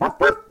 Oh,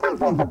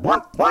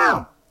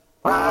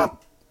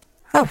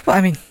 well,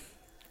 I mean,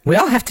 we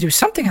all have to do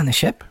something on the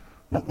ship.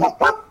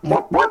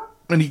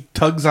 And he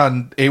tugs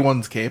on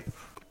A1's cape.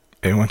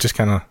 A1 just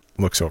kind of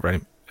looks over at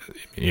him.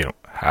 You don't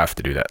have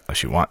to do that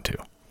unless you want to.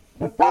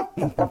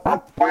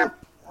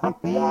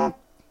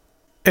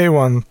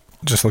 A1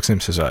 just looks at him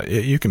and says,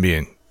 you can be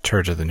in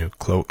charge of the new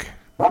cloak.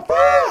 All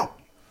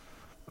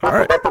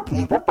right.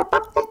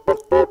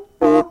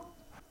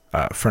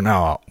 For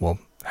now, we'll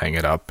hang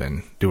it up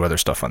and do other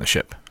stuff on the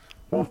ship.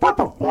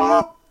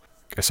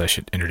 Guess I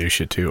should introduce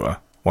you to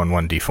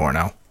 11D4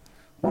 now.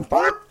 And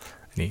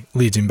he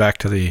leads him back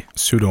to the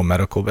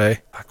pseudo-medical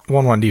bay.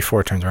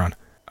 11D4 turns around.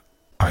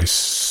 I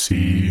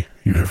see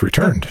you have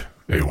returned,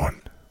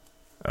 A1.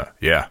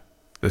 Yeah,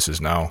 this is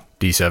now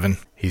D7.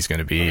 He's going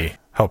to be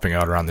helping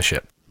out around the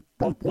ship.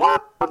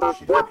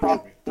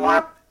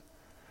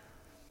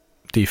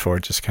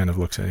 D4 just kind of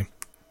looks at him.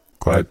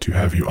 Glad to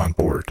have you on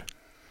board.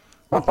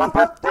 And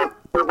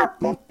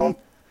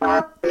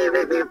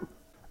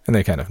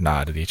they kind of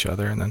nod at each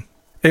other, and then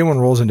A1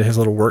 rolls into his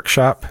little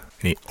workshop,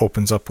 and he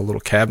opens up a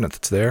little cabinet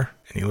that's there,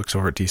 and he looks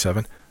over at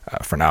D7.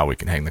 For now, we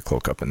can hang the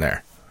cloak up in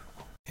there.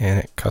 And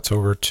it cuts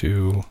over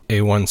to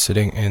A1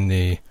 sitting in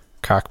the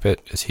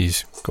cockpit as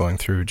he's going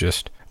through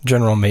just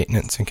general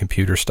maintenance and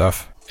computer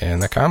stuff,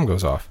 and the comm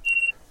goes off.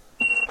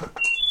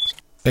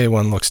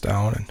 A1 looks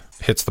down and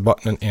hits the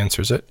button and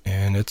answers it,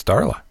 and it's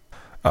Darla.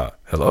 Hello.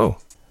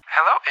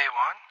 Hello,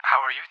 A1. How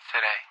are you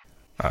today?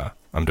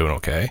 I'm doing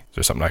okay. Is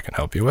there something I can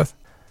help you with?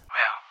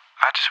 Well,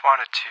 I just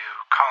wanted to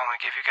call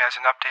give you guys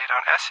an update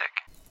on Essek.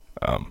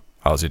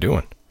 How's he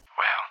doing?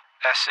 Well,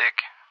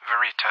 Essek,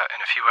 Verita,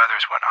 and a few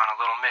others went on a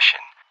little mission,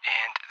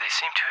 and they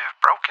seem to have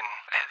broken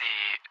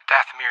the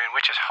Dathomirian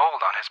witch's hold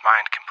on his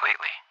mind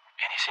completely,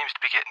 and he seems to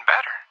be getting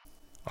better.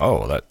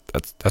 Oh,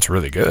 that's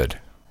really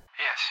good.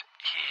 Yes,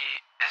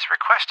 he is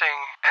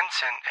requesting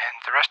Ensign and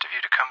the rest of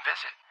you to come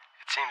visit.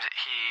 It seems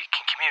that he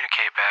can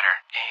communicate better,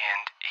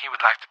 and he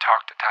would like to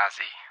talk to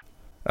Tazi.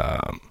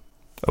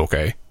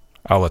 Okay.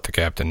 I'll let the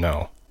captain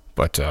know,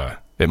 but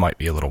it might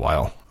be a little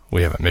while.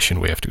 We have a mission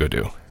we have to go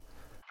do.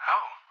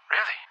 Oh,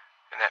 really?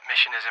 And that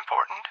mission is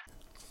important?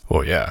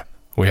 Well, yeah.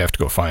 We have to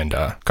go find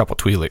a couple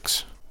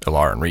Twi'leks,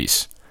 Ilar and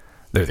Reese.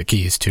 They're the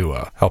keys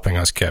to helping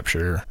us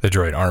capture the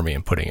droid army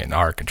and putting it in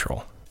our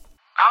control.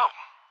 Oh,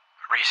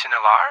 Reese and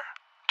Ilar?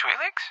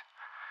 Twi'leks?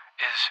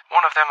 Is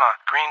one of them a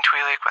green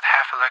Twi'lek with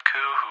half a Leku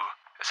who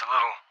is a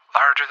little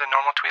larger than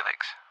normal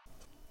Twi'leks?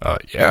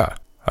 Yeah.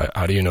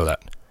 How do you know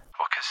that?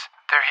 Well, 'cause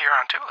they're here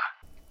on Tula.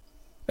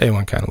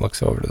 A1 kind of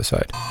looks over to the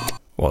side.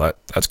 Well,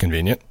 that's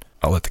convenient.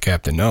 I'll let the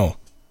captain know.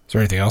 Is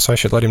there anything else I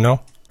should let him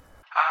know?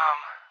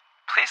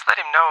 Please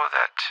let him know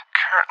that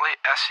currently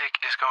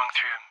Essek is going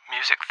through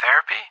music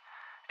therapy,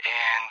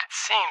 and it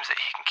seems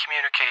that he can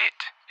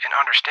communicate and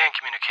understand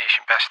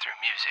communication best through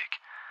music.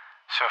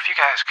 So if you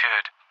guys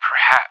could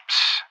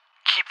perhaps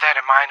keep that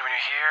in mind when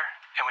you're here,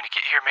 and when you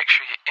get here, make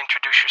sure you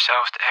introduce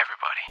yourselves to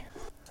everybody.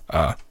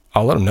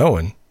 I'll let him know,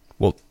 and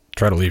we'll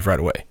try to leave right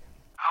away.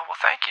 Oh, well,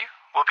 thank you.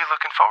 We'll be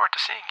looking forward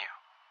to seeing you.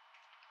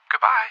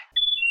 Goodbye.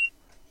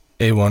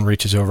 A1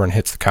 reaches over and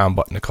hits the comm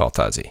button to call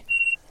Tazi.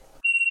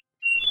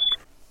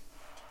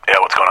 Yeah,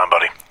 what's going on,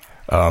 buddy?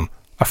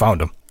 I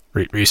found him.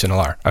 Reese and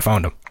Ilar. I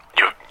found him.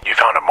 You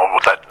found him? Well,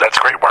 that's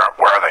great. Where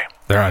are they?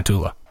 They're on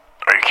Tula.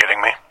 Are you kidding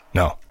me?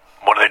 No.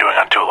 What are they doing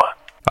on Tula?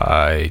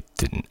 I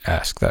didn't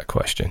ask that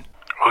question.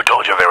 Who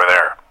told you they were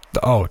there?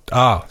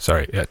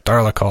 Sorry. Yeah,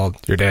 Darla called.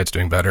 Your dad's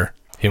doing better.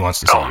 He wants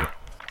to see you.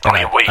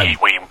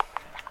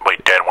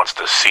 Wait, Dad wants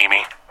to see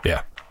me?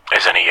 Yeah.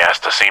 Isn't he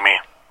asked to see me?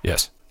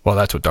 Yes. Well,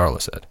 that's what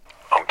Darla said.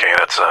 Okay,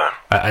 that's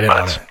I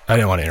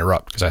didn't want to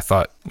interrupt because I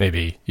thought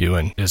maybe you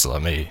and Isla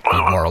may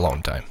need more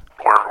alone time.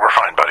 We're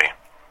fine, buddy.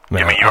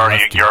 You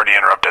already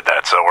interrupted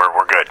that, so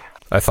we're good.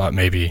 I thought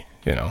maybe,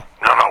 No,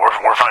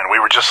 we're fine. We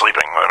were just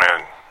sleeping.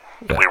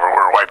 Yeah. We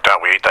were wiped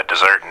out. We ate that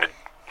dessert, and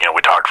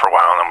we talked for a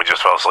while, and then we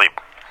just fell asleep.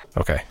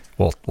 Okay.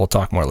 We'll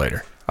talk more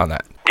later on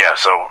that. Yeah.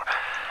 So,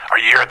 are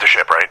you here at the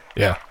ship, right?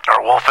 Yeah. All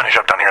right, we'll finish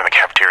up down here in the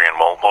cafeteria, and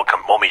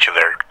we'll meet you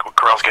there.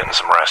 Corell's getting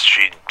some rest.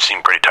 She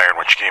seemed pretty tired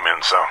when she came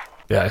in, so.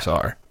 Yeah, I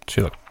saw her.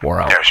 She looked wore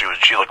out. Yeah, she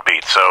looked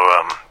beat. So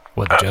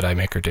What'd the Jedi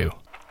make her do?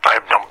 I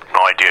have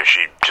no idea.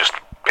 She just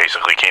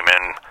basically came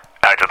in,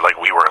 acted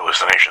like we were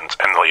hallucinations,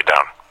 and laid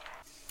down.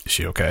 Is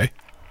she okay?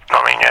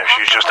 Yeah,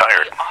 she's just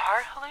tired.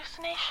 Are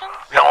hallucinations?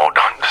 No,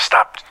 don't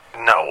stop.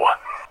 No.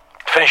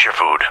 Finish your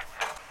food,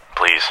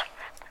 please.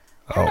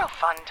 You're no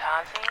fun,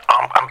 Tazi.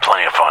 I'm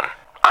plenty of fun.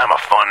 I'm a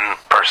fun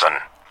person.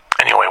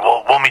 Anyway,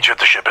 we'll meet you at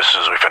the ship as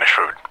soon as we finish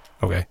food.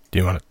 Okay. Do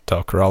you want to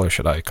tell Corell or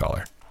should I call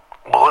her?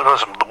 Well,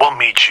 listen, we'll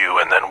meet you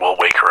and then we'll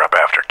wake her up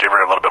after. Give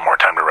her a little bit more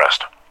time to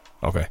rest.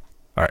 Okay.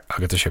 All right. I'll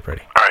get the ship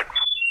ready. All right.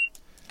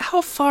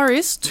 How far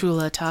is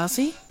Tula,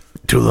 Tazi?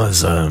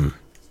 Tula's,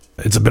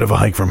 it's a bit of a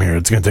hike from here.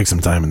 It's going to take some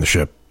time in the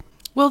ship.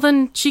 Well,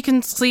 then she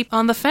can sleep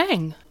on the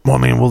Fang.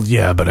 Well,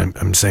 yeah, but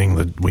I'm saying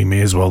that we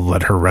may as well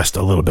let her rest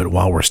a little bit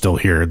while we're still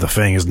here. The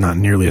Fang is not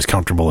nearly as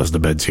comfortable as the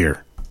beds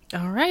here.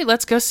 All right,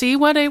 let's go see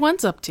what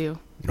A1's up to.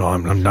 No,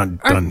 I'm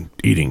not done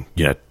eating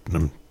yet.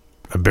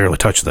 I barely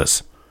touched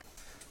this.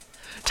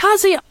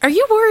 Tazi, are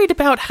you worried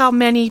about how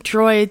many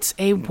droids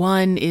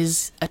A1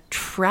 is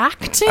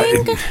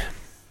attracting?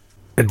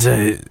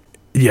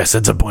 Yes,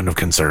 it's a point of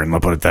concern. I'll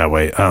put it that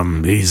way.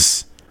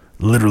 He's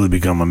literally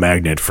become a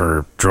magnet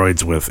for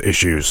droids with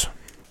issues.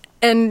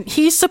 And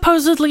he's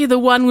supposedly the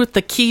one with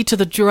the key to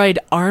the droid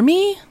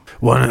army?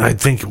 Well, I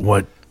think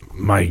what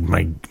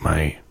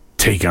my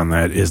take on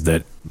that is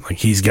that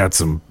he's got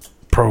some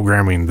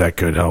programming that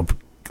could help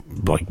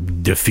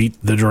defeat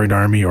the droid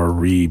army or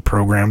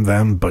reprogram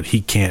them, but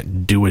he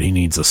can't do it. He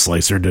needs a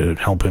slicer to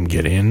help him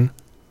get in,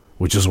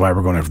 which is why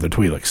we're going after the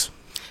Twi'leks.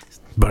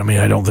 But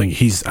I don't think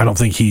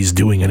he's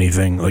doing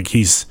anything. I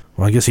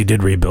guess he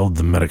did rebuild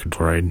the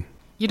Metacodroid.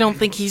 You don't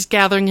think he's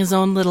gathering his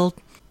own little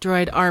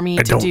droid army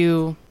to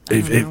do?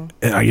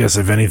 I guess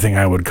if anything,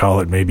 I would call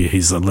it maybe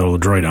he's a little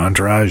droid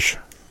entourage.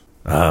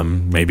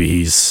 Maybe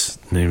these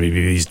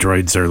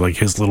droids are like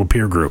his little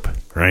peer group,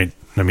 right?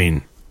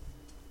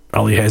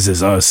 All he has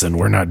is us, and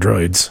we're not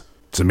droids.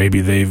 So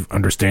maybe they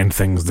understand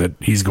things that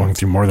he's going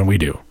through more than we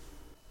do.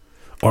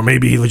 Or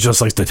maybe he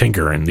just likes to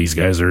tinker, and these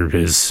guys are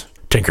his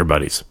tinker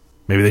buddies.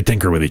 Maybe they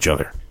tinker with each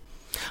other.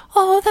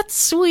 Oh, that's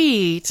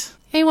sweet.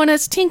 A1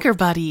 has tinker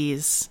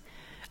buddies.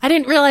 I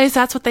didn't realize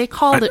that's what they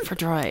called it for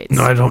droids.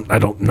 No, I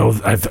don't know.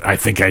 I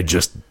think I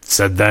just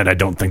said that. I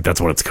don't think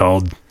that's what it's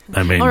called.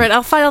 All right,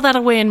 I'll file that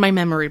away in my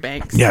memory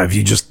banks. Yeah, if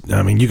you just,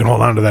 you can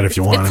hold on to that if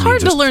you want. It's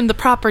hard to learn the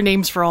proper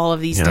names for all of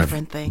these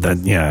different things.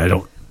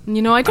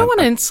 You know, I don't want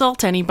to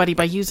insult anybody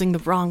by using the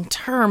wrong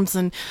terms,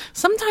 and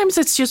sometimes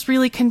it's just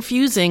really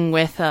confusing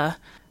with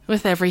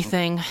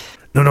everything.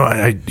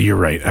 No, you're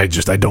right. I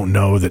don't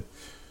know that.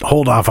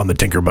 Hold off on the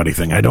Tinker Buddy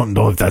thing. I don't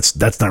know if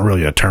that's not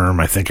really a term.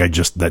 I think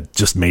that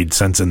just made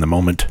sense in the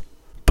moment,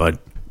 but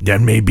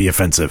that may be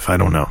offensive. I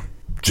don't know.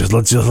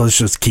 Let's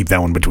just keep that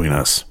one between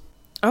us.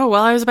 Oh,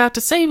 well, I was about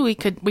to say we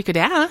could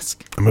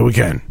ask. I mean, we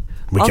can.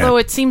 Although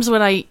it seems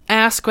when I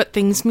ask what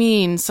things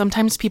mean,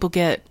 sometimes people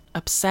get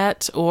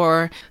upset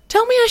or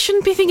tell me I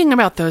shouldn't be thinking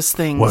about those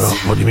things.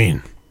 What do you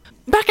mean?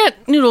 Back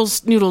at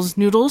Noodles,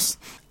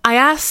 I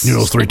asked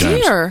Noodles 3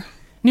 times. Deer.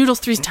 Noodles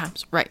 3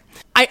 times, right.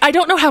 I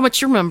don't know how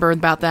much you remember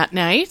about that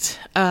night.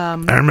 I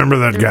remember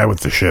that guy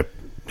with the ship.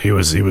 He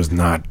was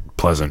not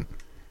pleasant.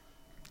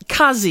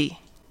 Kazi.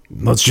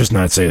 Let's just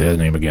not say that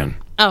name again.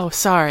 Oh,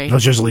 sorry.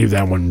 Let's just leave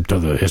that one to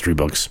the history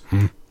books.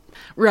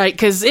 Right,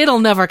 because it'll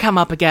never come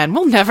up again.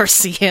 We'll never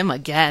see him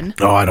again.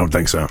 Oh, I don't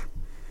think so.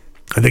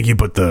 I think you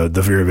put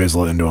the fear of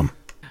Isla into him.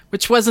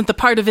 Which wasn't the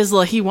part of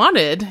Isla he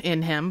wanted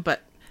in him,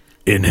 but...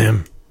 In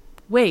him?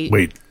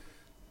 Wait.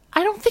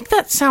 I don't think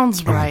that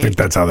sounds right. I don't think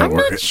that's how that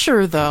works. I'm not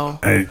sure, though.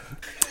 I'm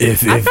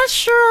not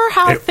sure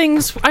how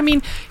things... I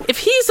mean, if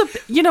he's a...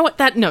 You know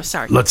what? No,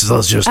 sorry. Let's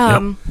just...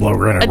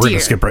 we're gonna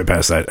skip right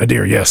past that.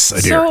 Adir, yes,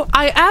 Adir. So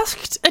I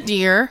asked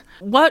Adir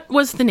what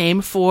was the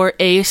name for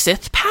a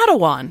Sith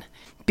Padawan,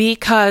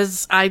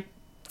 because I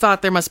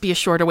thought there must be a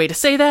shorter way to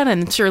say that,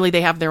 and surely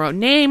they have their own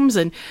names,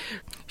 and...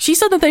 She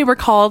said that they were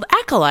called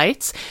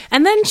acolytes,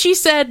 and then she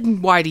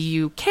said, why do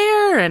you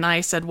care? And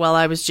I said, well,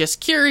 I was just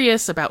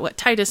curious about what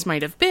Titus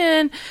might have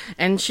been.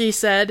 And she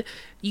said,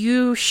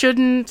 you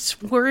shouldn't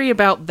worry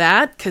about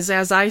that, because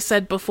as I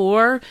said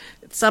before,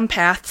 some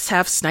paths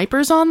have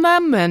snipers on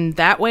them, and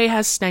that way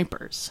has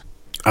snipers.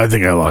 I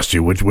think I lost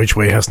you. Which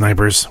way has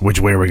snipers? Which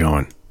way are we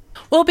going?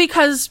 Well,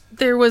 because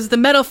there was the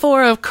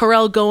metaphor of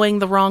Corel going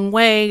the wrong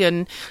way,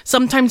 and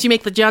sometimes you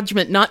make the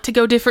judgment not to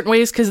go different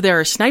ways because there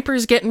are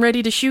snipers getting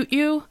ready to shoot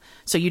you,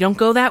 so you don't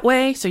go that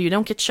way, so you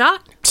don't get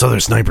shot. So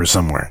there's snipers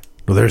somewhere.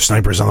 Well, there's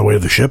snipers on the way to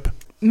the ship?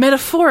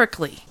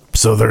 Metaphorically.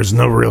 So there's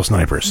no real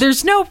snipers?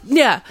 There's no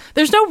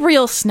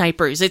real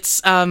snipers. It's,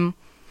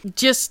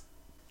 just...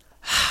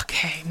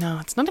 Okay, no,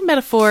 it's not a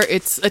metaphor,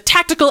 it's a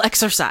tactical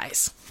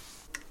exercise.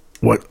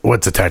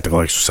 What's a tactical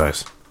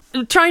exercise?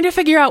 Trying to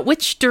figure out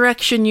which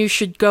direction you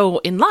should go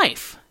in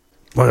life.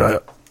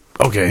 Well,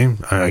 okay,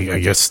 I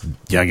guess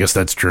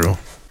that's true.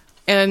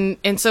 And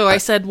so I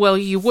said, well,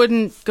 you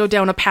wouldn't go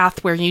down a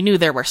path where you knew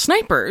there were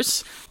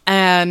snipers.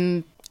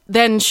 And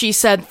then she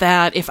said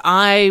that if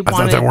I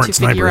wanted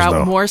to figure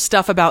out more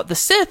stuff about the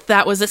Sith,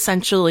 that was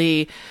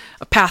essentially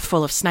a path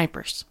full of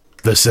snipers.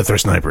 The Sith are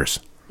snipers.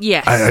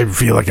 Yes. I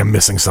feel like I'm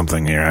missing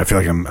something here. I feel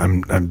like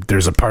I'm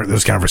there's a part of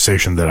this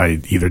conversation that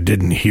I either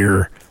didn't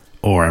hear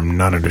or I'm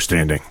not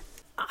understanding.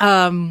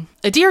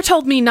 Adir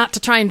told me not to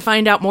try and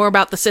find out more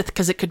about the Sith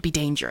because it could be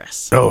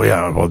dangerous. Oh,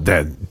 yeah. Well,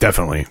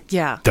 definitely.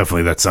 Yeah.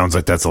 Definitely. That sounds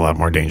like that's a lot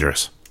more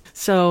dangerous.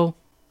 So,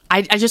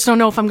 I just don't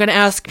know if I'm going to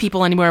ask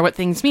people anymore what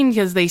things mean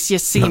because they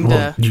just seem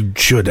to... You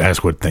should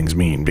ask what things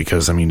mean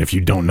because, I mean, if you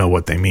don't know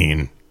what they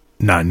mean,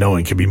 not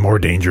knowing can be more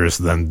dangerous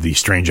than the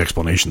strange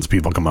explanations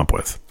people come up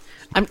with,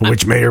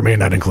 which may or may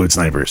not include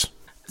snipers.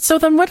 So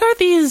then what are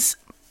these...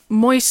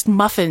 moist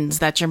muffins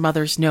that your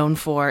mother's known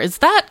for? Is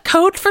that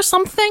code for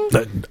something?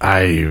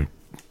 I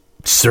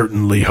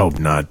certainly hope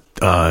not.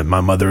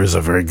 My mother is a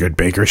very good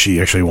baker.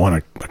 She actually won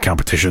a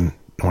competition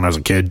when I was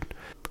a kid,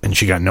 and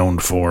she got known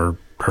for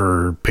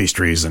her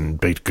pastries and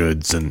baked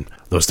goods and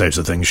those types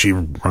of things. She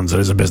runs it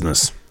as a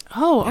business.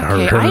 Oh,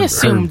 okay. I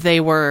assumed they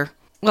were...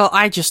 Well,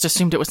 I just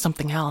assumed it was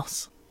something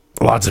else.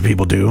 Lots of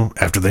people do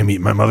after they meet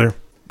my mother,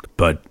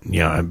 but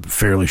yeah, I'm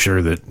fairly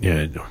sure that...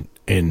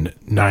 in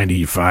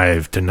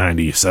 95 to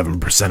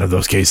 97% of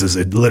those cases,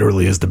 it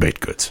literally is the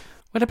baked goods.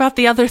 What about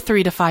the other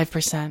 3 to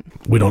 5%?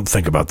 We don't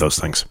think about those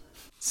things.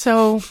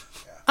 So,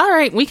 all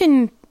right, we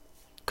can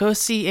go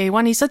see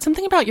A1. He said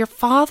something about your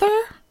father?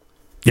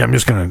 Yeah, I'm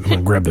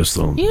gonna grab this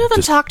little... You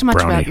haven't talked much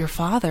brownie, about your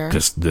father.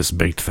 This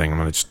baked thing. I'm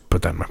going to just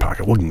put that in my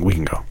pocket. We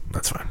can go.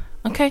 That's fine.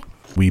 Okay.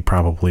 We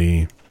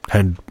probably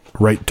head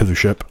right to the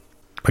ship,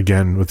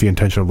 again, with the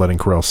intention of letting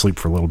Corel sleep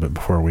for a little bit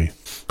before we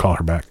call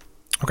her back.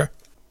 Okay.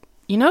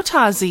 You know,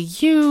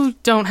 Tazi, you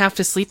don't have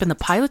to sleep in the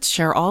pilot's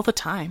chair all the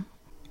time.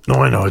 No,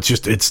 I know.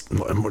 It's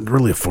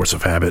really a force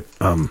of habit.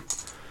 I mean,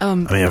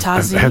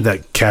 I've had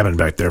that cabin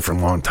back there for a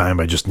long time.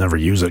 I just never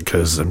use it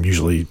because I'm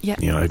usually,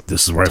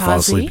 this is where I fall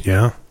asleep.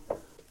 Yeah.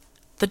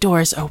 The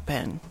door's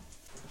open.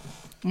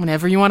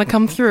 Whenever you want to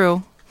come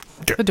through,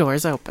 the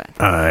door's open.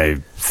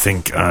 I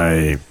think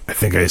I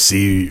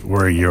see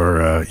where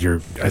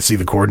I see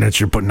the coordinates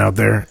you're putting out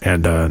there,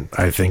 and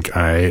I think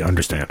I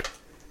understand.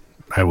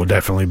 I will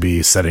definitely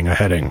be setting a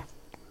heading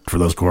for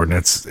those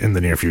coordinates in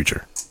the near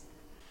future.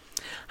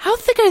 How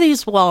thick are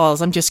these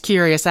walls? I'm just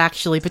curious,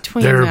 actually,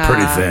 between... They're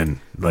pretty thin.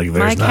 Like,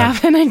 my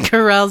cabin and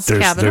Corel's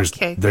cabin.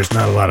 Okay. There's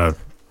not a lot of...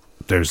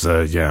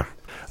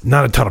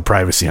 Not a ton of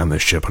privacy on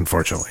this ship,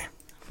 unfortunately.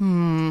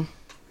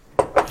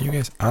 Are you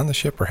guys on the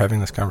ship or having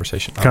this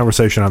conversation?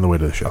 Conversation on the way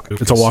to the ship. Okay.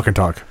 It's a walk and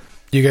talk.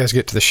 You guys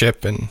get to the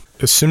ship, and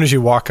as soon as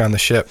you walk on the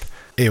ship,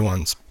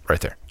 A1's right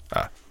there.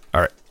 All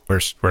right,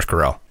 where's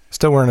Corell?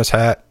 Still wearing his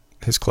hat,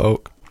 his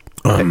cloak.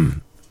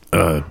 Buddy,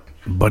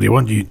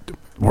 why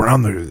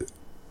don't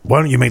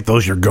you make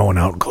those your going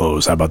out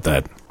clothes? How about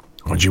that?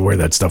 Why don't you wear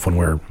that stuff when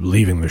we're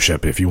leaving the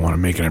ship if you want to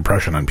make an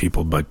impression on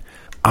people? But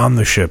on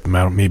the ship,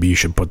 maybe you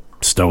should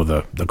stow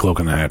the cloak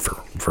and the hat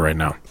for right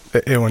now.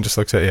 A1 just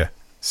looks at you.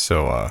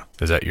 So,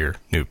 is that your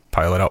new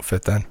pilot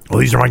outfit then? Well,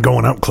 these are my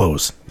going out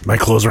clothes. My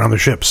clothes are on the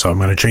ship, so I'm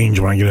going to change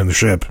when I get in the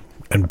ship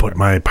and put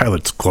my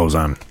pilot's clothes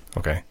on.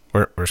 Okay.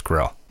 Where's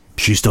Corell?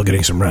 She's still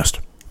getting some rest.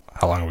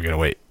 How long are we going to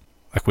wait?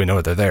 Like, we know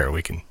that they're there.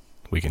 We can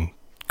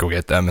go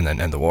get them and then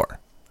end the war.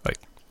 Like,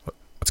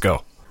 let's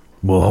go.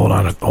 Well, hold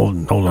on a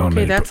minute.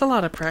 Okay, that's a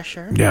lot of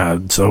pressure. Yeah,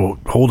 so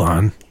hold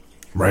on,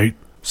 right?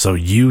 So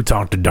you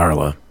talked to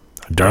Darla.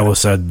 Darla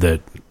said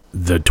that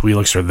the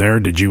Twi'leks are there.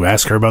 Did you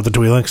ask her about the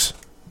Twi'leks?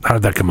 How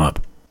did that come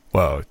up?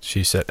 Well,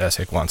 she said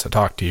Essek wants to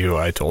talk to you.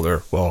 I told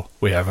her, well,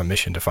 we have a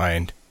mission to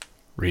find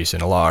Reese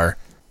and Alar.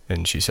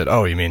 And she said,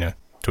 oh, you mean a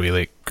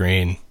Twi'lek,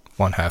 green,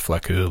 1/2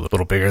 Leku, a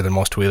little bigger than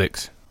most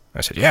Twi'leks?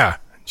 I said, yeah.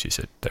 And she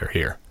said, they're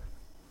here.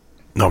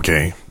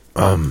 Okay.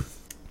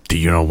 Do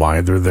you know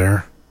why they're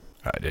there?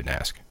 I didn't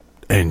ask.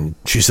 And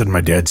she said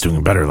my dad's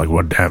doing better. Like,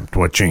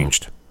 what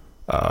changed?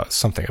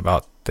 Something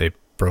about they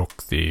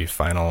broke the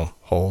final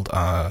hold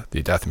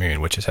the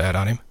Dathomirian witches had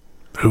on him.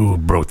 Who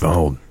broke the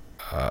hold?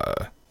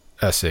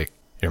 Essek,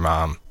 your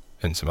mom,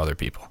 and some other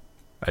people.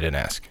 I didn't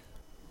ask.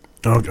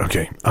 Oh,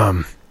 okay.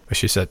 But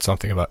she said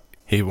something about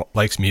he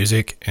likes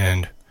music,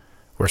 and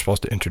we're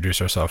supposed to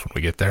introduce ourselves when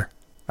we get there.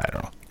 I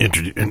don't know.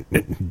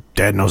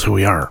 Dad knows who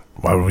we are.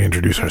 Why would we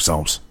introduce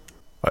ourselves?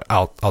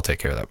 I'll take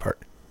care of that part.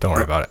 Don't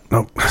worry about it.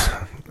 Nope.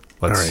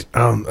 All right.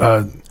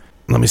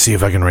 Let me see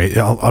if I can raise.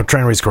 I'll try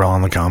and raise Corell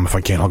on the comm. If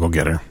I can't, I'll go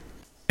get her.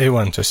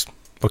 A1 just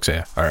looks at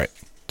you. All right.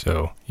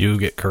 So you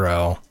get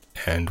Corell,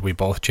 and we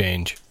both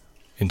change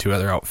into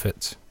other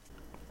outfits.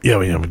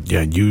 Yeah.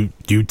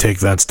 You take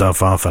that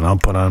stuff off, and I'll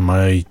put on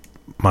my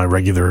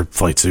regular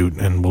flight suit,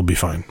 and we'll be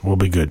fine. We'll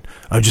be good.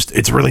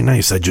 It's really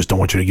nice. I just don't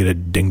want you to get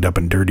it dinged up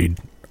and dirtied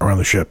around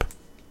the ship.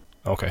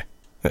 Okay.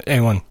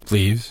 A1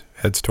 leaves,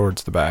 heads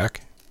towards the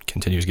back,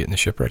 continues getting the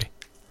ship ready.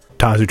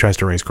 Tazu tries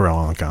to raise Corell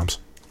on the comms.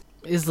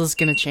 Is this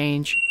gonna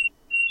change?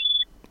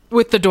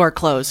 With the door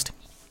closed.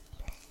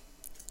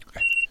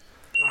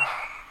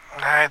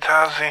 Hey,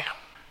 Tazi. Is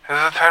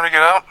it time to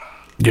get out?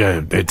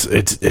 Yeah,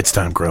 it's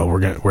time, Corell.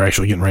 We're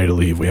actually getting ready to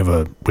leave. We have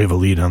a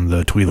lead on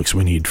the Twi'leks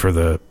we need for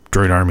the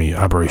droid army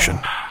operation.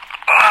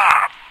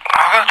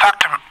 I'm gonna talk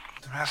to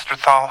Master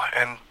Thal,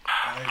 and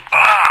I'm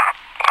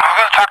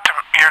gonna talk to.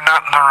 You're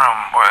not in the room.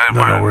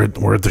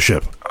 No, we're at the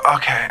ship.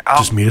 Okay,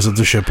 just meet us at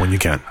the ship when you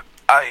can.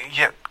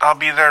 Yeah, I'll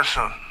be there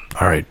soon.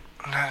 All right.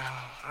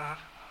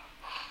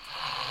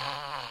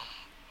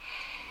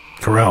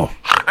 Corell.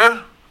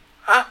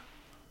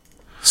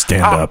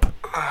 Stand up.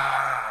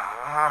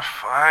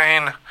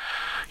 Fine.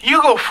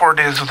 You go 4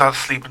 days without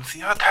sleep and see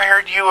how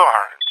tired you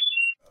are.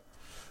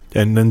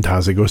 And then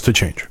Tazi goes to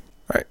change.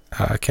 All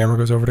right. Camera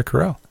goes over to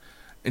Corell.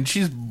 And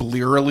she's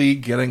blearily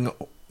getting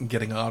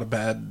out of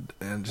bed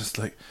and just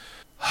like,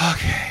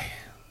 okay,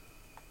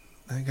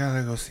 I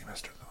gotta go see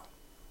Mr. Thal.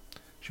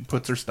 She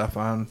puts her stuff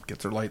on,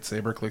 gets her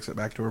lightsaber, clicks it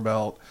back to her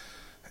belt,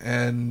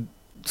 and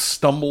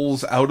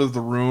stumbles out of the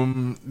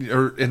room.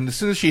 And as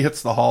soon as she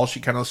hits the hall,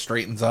 she kind of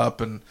straightens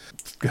up and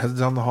heads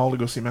down the hall to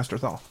go see Master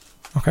Thal.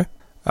 Okay.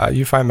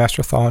 You find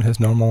Master Thal in his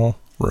normal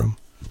room.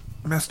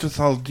 Master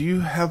Thal, do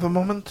you have a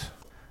moment?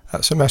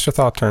 So Master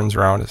Thal turns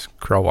around as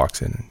Corell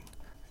walks in.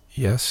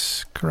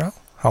 Yes, Corell?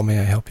 How may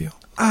I help you?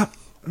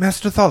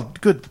 Master Thal,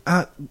 good.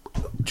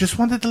 Just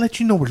wanted to let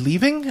you know we're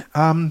leaving.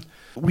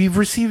 We've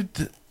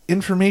received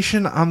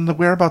information on the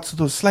whereabouts of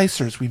those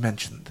slicers we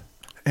mentioned.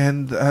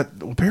 And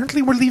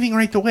apparently we're leaving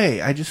right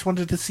away. I just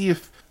wanted to see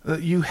if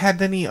you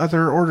had any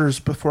other orders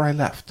before I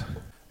left.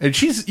 And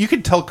you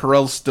can tell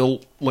Corell's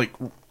still, like,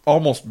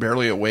 almost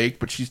barely awake,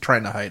 but she's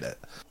trying to hide it.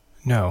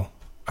 No,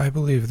 I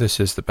believe this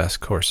is the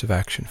best course of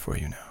action for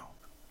you now.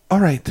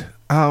 All right.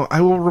 I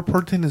will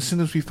report in as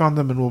soon as we found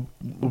them, and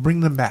we'll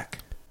bring them back.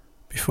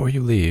 Before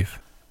you leave...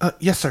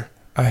 yes, sir.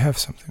 I have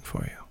something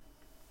for you.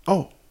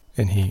 Oh.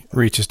 And he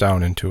reaches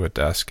down into a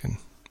desk and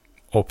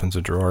opens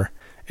a drawer,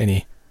 and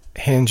he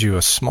hands you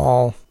a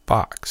small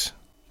box.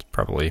 It's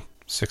probably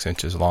 6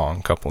 inches long,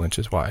 a couple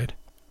inches wide.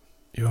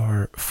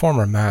 Your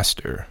former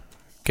master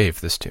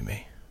gave this to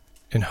me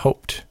and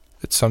hoped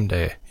that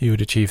someday you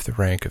would achieve the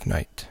rank of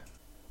knight.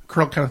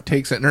 Corell kind of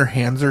takes it, and her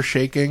hands are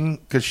shaking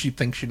because she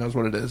thinks she knows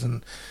what it is.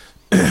 And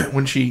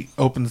when she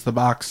opens the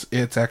box,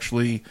 it's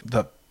actually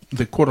the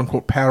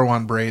quote-unquote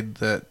Padawan braid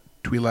that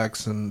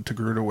Twi'leks and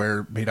Togruta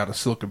wear, made out of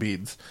silica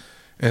beads,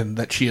 and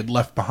that she had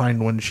left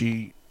behind when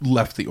she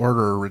left the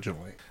Order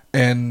originally.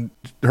 And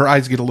her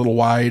eyes get a little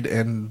wide,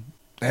 and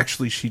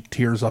actually she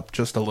tears up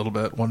just a little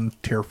bit. One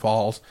tear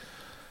falls.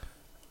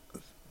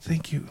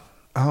 Thank you.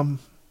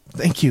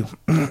 Thank you.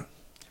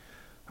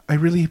 I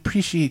really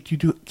appreciate you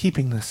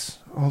keeping this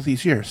all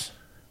these years.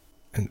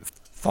 And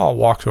Thal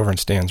walks over and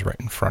stands right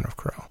in front of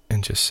Corell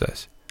and just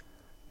says,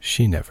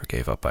 "She never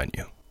gave up on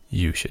you.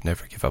 You should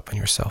never give up on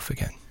yourself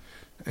again."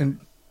 And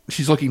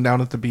she's looking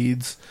down at the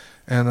beads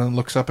and then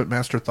looks up at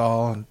Master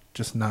Thal and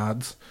just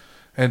nods.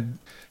 And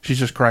she's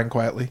just crying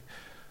quietly.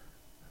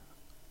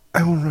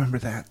 "I will remember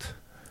that.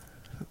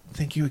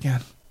 Thank you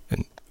again."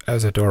 And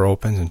as the door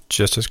opens and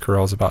just as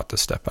Corell's about to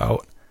step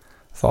out,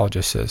 Thal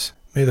just says,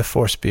 "May the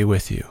Force be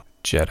with you,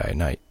 Jedi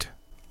Knight."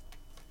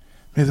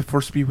 "May the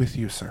Force be with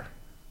you, sir."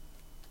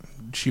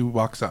 She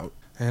walks out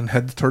and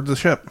heads towards the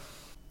ship.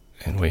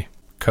 And we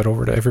cut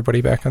over to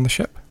everybody back on the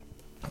ship.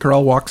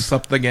 Corell walks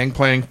up the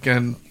gangplank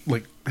and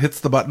hits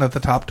the button at the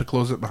top to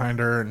close it behind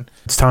her. And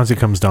Tanzi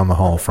comes down the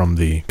hall from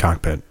the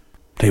cockpit.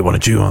 "Hey, why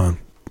don't you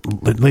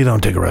lay down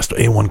and take a rest?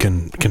 A1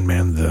 can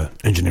man the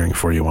engineering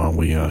for you while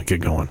we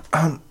get going."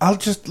 I'll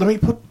just let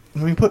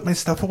me put my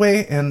stuff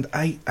away, and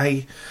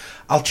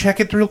I'll check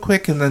it real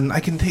quick, and then I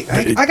can take.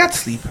 I got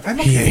sleep. I'm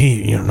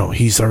okay.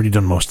 He's already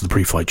done most of the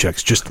pre-flight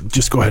checks.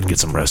 Just go ahead and get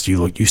some rest.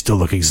 You still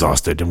look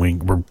exhausted, and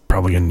we're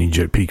probably gonna need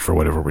you at peak for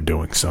whatever we're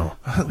doing. So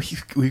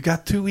we've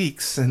got 2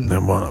 weeks, and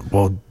then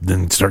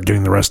then start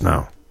getting the rest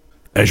now.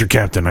 As your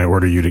captain, I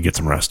order you to get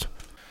some rest.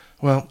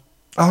 Well,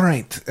 all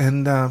right.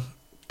 And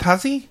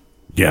Tazi?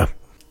 Yeah.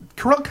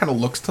 Corell kind of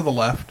looks to the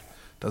left,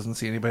 doesn't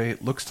see anybody.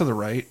 Looks to the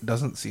right,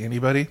 doesn't see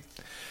anybody,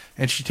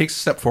 and she takes a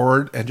step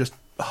forward and just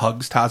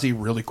hugs Tazi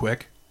really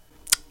quick.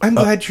 "I'm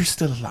glad you're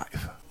still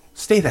alive.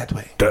 Stay that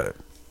way."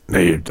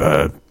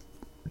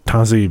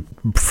 Tazi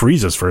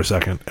freezes for a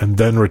second and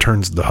then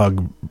returns the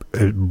hug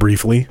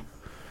briefly.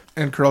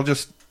 And Corell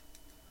just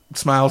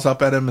smiles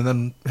up at him and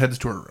then heads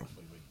to her room.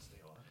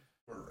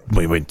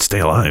 Wait, stay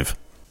alive.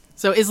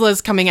 So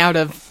Isla's coming out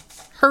of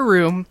her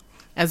room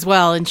as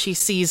well, and she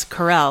sees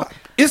Corell.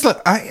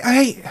 Isla,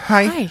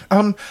 hi.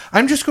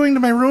 I'm just going to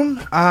my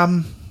room.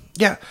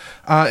 Yeah.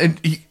 And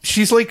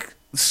she's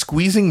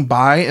squeezing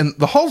by, and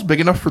the hall's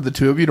big enough for the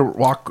two of you to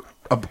walk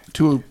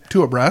two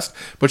abreast,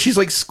 but she's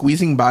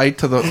squeezing by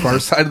to the far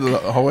side of the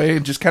hallway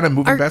and just kind of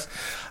moving past.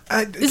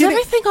 Is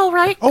everything all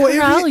right? Oh,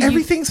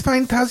 everything's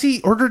fine.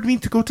 Tazi ordered me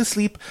to go to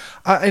sleep,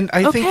 and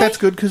I think that's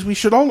good because we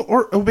should all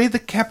obey the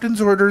captain's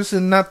orders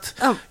and not,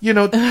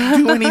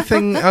 do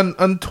anything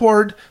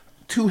untoward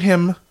to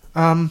him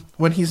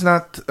when he's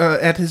not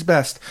at his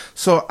best.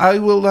 So I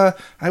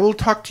will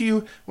talk to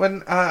you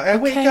when I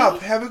wake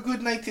up. Have a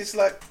good night,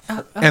 Isla.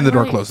 And the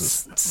door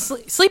closes.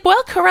 Sleep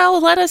well, Corell.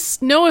 Let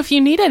us know if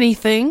you need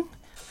anything.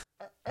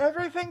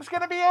 Everything's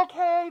gonna be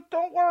okay.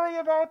 Don't worry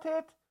about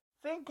it.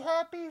 Think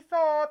happy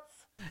thoughts.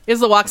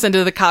 Isla walks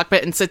into the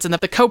cockpit and sits in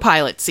the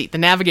co-pilot seat, the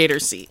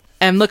navigator's seat,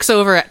 and looks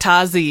over at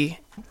Tazi.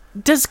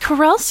 Does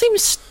Corell seem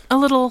a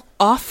little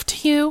off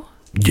to you?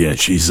 Yeah,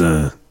 she's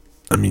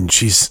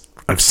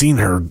I've seen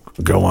her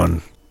go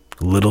on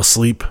little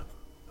sleep,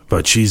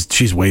 but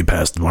she's way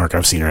past the mark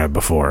I've seen her at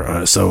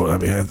before. So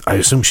I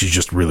assume she's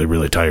just really,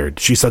 really tired.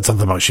 She said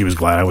something about she was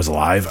glad I was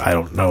alive. I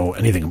don't know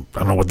anything. I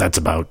don't know what that's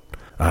about.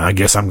 I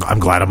guess I'm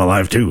glad I'm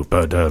alive too.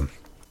 But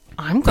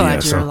I'm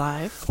glad you're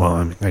alive.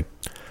 Well,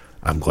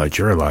 I'm glad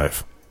you're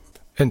alive.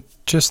 And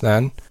just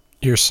then,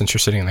 since you're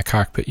sitting in the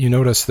cockpit, you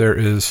notice there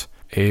is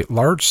a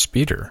large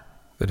speeder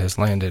that has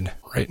landed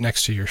right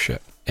next to your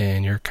ship,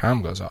 and your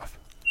comm goes off.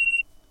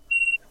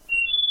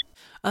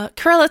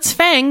 Corell, it's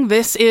Fang.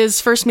 This is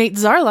First Mate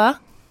Zarla.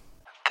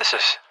 This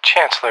is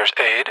Chancellor's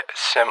aide,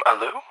 Sim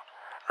Alu,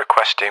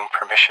 requesting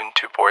permission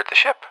to board the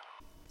ship.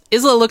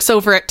 Isla looks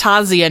over at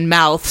Tazi and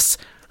mouths,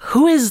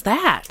 "Who is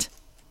that?"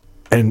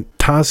 And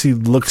Tazi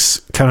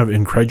looks kind of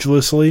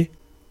incredulously,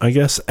 I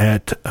guess,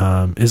 at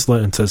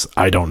Isla and says,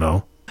 "I don't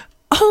know."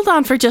 Hold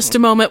on for just a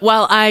moment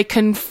while I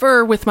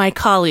confer with my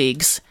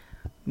colleagues.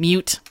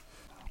 Mute.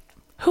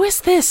 Who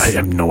is this? I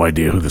have no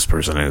idea who this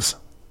person is.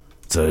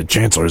 It's a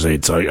Chancellor's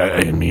aide, so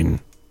I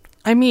mean,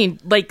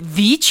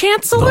 the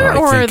Chancellor,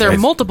 or are there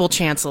multiple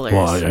Chancellors?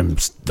 Well,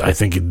 I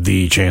think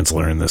the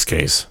Chancellor in this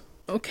case.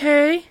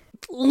 Okay.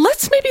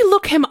 Let's maybe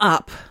look him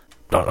up.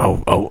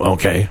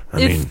 Okay.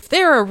 If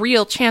they're a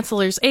real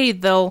Chancellor's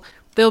aide, they'll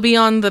be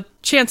on the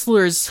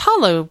Chancellor's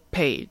Hollow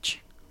page.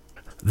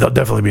 They'll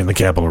definitely be in the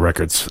Capitol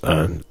records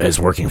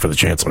as working for the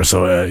Chancellor,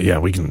 so yeah,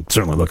 we can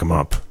certainly look him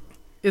up.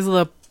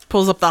 Isla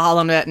pulls up the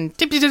HoloNet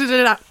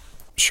and...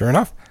 Sure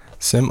enough,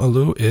 Sim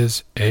Alu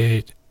is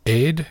an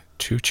aide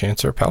to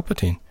Chancellor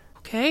Palpatine.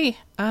 Okay,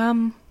 I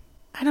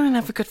don't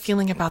have a good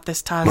feeling about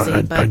this,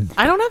 Tazi, but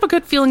I don't have a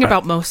good feeling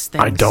about most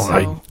things. I don't,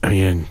 so. I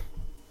mean,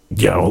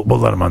 yeah, we'll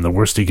let him on. The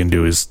worst he can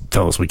do is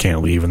tell us we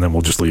can't leave, and then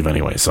we'll just leave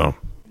anyway, so.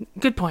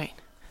 Good point.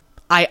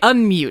 I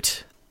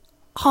unmute.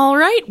 All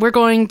right, we're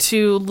going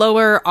to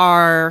lower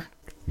our...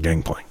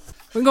 Gangplank.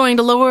 We're going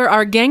to lower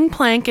our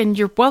gangplank, and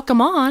you're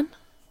welcome on.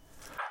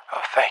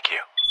 Oh, thank you.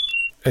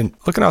 And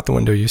looking out the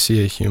window, you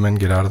see a human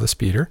get out of the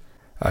speeder.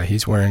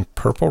 He's wearing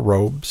purple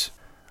robes.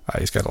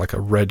 He's got a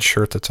red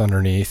shirt that's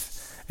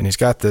underneath. And he's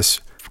got this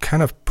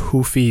kind of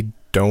poofy,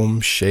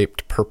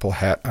 dome-shaped purple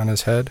hat on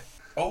his head.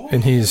 Oh.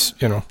 And he's,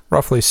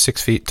 roughly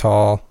 6 feet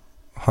tall,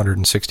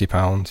 160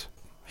 pounds.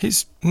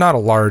 He's not a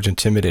large,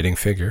 intimidating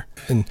figure.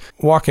 And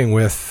walking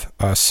with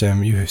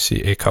Sim, you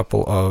see a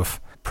couple of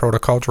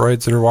protocol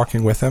droids that are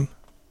walking with him.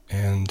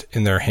 And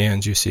in their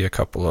hands, you see a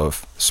couple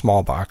of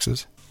small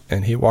boxes.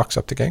 And he walks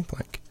up to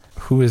Gangplank.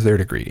 Who is there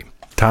to greet him?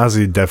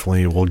 Tazi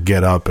definitely will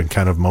get up and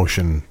kind of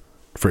motion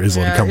for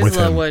Isla to come with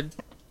him. Isla would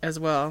as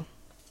well.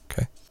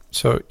 Okay.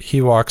 So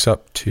he walks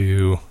up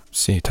to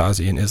see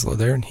Tazi and Isla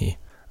there, and he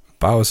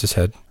bows his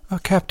head. Oh,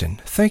 Captain,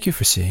 thank you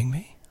for seeing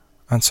me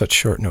on such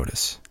short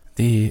notice.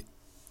 The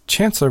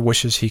Chancellor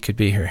wishes he could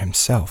be here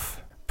himself,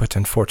 but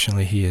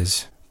unfortunately he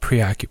is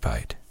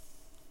preoccupied.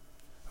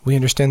 We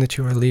understand that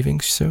you are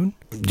leaving soon?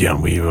 Yeah,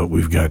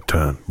 we've got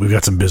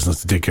some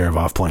business to take care of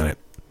off planet.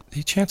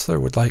 The Chancellor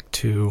would like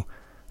to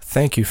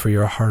thank you for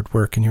your hard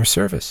work and your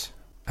service.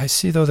 I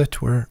see, though, that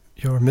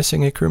you're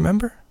missing a crew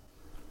member?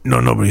 No,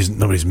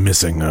 nobody's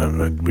missing.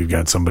 We've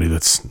got somebody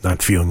that's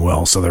not feeling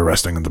well, so they're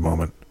resting at the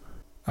moment.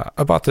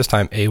 About this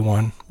time,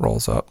 A1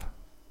 rolls up.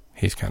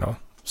 He's kind of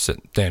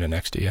standing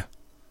next to you.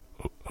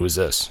 Who's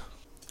this?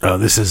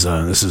 This is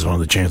one of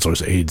the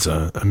Chancellor's aides,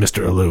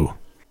 Mr. Alou.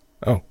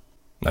 Oh,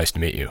 nice to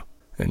meet you.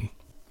 And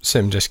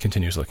Sim just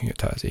continues looking at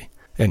Tazi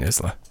and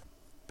Isla.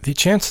 The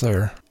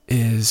Chancellor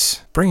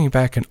is bringing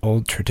back an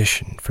old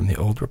tradition from the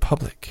Old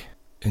Republic,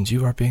 and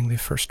you are being the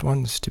first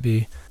ones to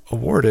be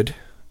awarded.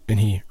 And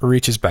he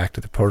reaches back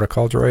to the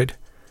protocol droid,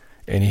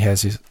 and he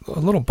has a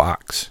little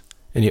box,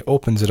 and he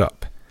opens it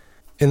up.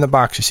 In the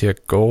box, you see a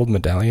gold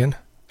medallion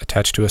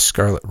attached to a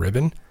scarlet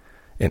ribbon,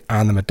 and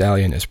on the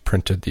medallion is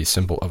printed the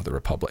symbol of the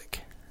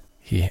Republic.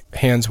 He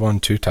hands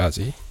one to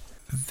Tazi.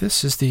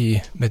 This is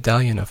the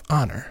Medallion of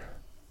Honor.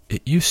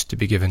 It used to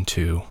be given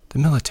to the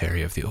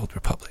military of the Old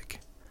Republic.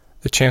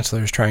 The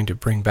Chancellor is trying to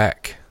bring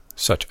back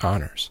such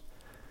honors.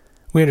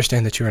 We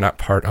understand that you are not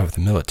part of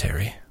the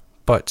military,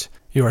 but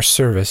your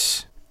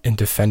service in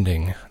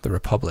defending the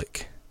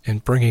Republic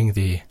and bringing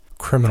the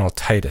criminal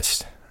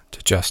Titus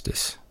to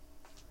justice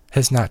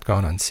has not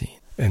gone unseen.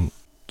 And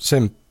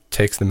Sim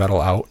takes the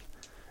medal out,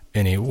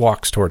 and he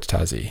walks towards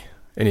Tazi,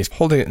 and he's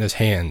holding it in his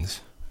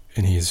hands,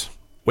 and he's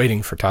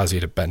waiting for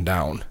Tazi to bend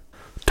down.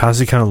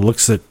 Tazi kind of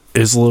looks at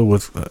Isla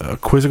with a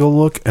quizzical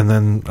look, and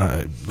then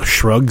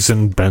shrugs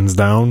and bends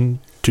down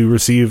to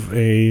receive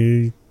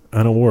an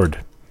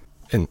award.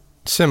 And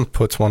Sim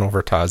puts one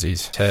over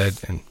Tazi's head,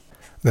 and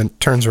then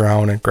turns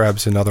around and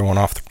grabs another one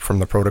off from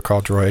the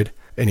protocol droid,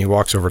 and he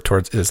walks over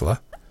towards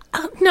Isla.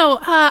 No,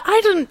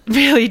 I didn't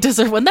really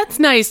deserve one. That's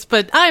nice,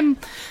 but I'm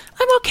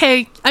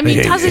okay. I mean,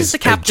 Tazi's the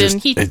captain.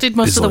 He did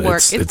most of the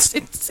work.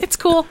 It's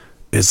cool.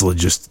 Isla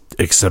just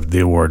accept the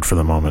award for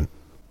the moment.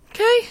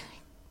 Okay.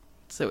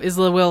 So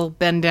Isla will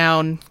bend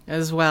down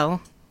as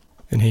well.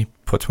 And he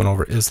puts one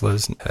over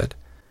Isla's head.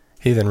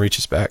 He then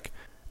reaches back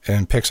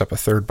and picks up a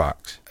third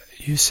box.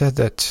 You said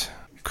that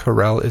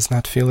Corell is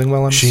not feeling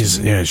well. She's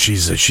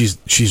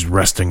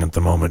resting at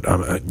the moment.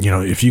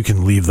 If you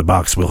can leave the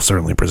box, we'll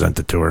certainly present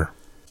it to her.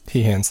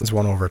 He hands this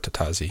one over to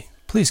Tazi.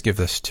 Please give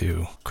this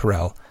to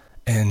Corell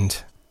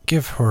and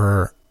give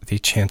her the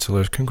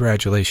Chancellor's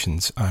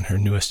congratulations on her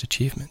newest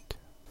achievement.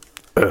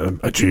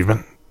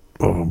 Achievement?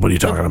 Well, what are you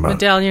talking about?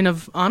 Medallion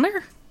of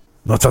Honor?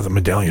 I thought the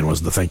medallion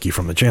was the thank you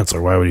from the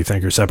Chancellor. Why would he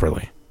thank her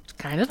separately? It's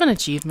kind of an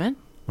achievement.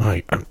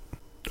 I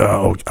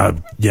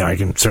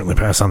can certainly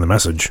pass on the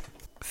message.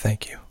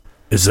 Thank you.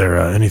 Is there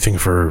anything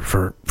for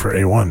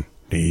A1?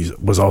 He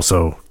was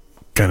also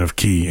kind of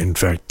key. In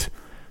fact,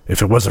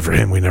 if it wasn't for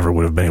him, we never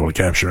would have been able to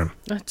capture him.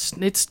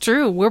 It's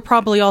true. We're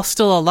probably all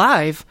still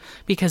alive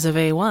because of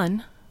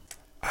A1.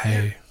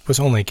 I was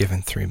only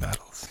given 3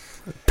 medals.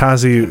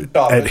 Tazi,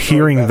 at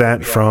hearing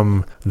that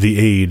from the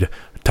aide,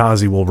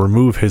 Tazi will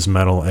remove his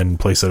medal and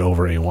place it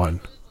over A1.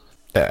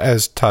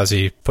 As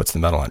Tazi puts the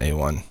medal on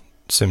A1,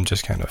 Sim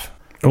just kind of...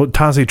 Well,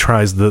 Tazi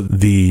tries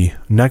the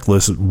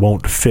necklace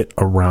won't fit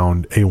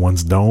around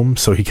A1's dome,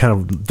 so he kind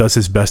of does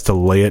his best to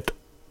lay it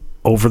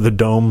over the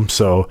dome,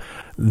 so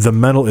the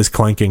metal is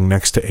clanking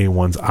next to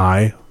A1's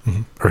eye,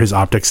 or his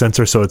optic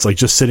sensor, so it's like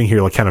just sitting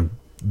here like kind of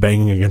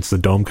banging against the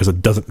dome because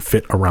it doesn't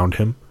fit around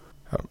him.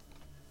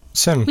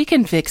 Sim... We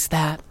can fix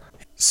that.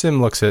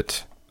 Sim looks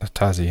at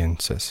Tazi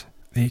and says,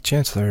 the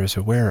Chancellor is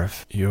aware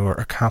of your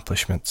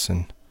accomplishments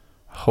and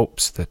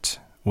hopes that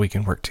we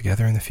can work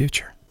together in the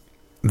future.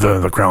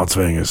 The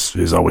Krautsvang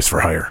is always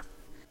for hire.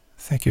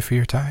 Thank you for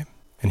your time.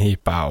 And he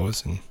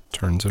bows and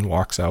turns and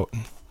walks out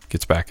and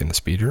gets back in the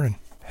speeder and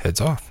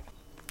heads off.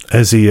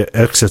 As he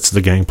exits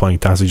the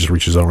gangplank, Tazi just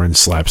reaches over and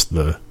slaps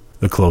the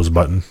close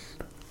button.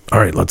 All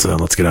right, let's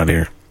get out of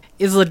here.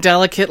 Isla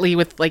delicately,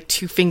 with like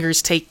 2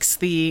 fingers, takes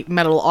the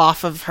metal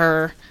off of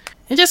her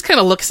and just kind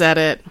of looks at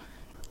it.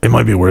 It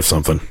might be worth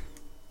something.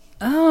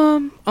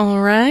 All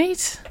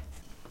right.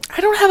 I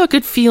don't have a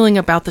good feeling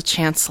about the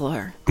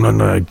Chancellor.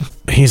 No,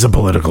 he's a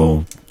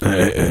political...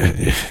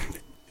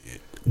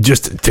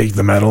 just take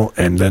the metal,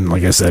 and then,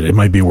 like I said, it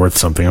might be worth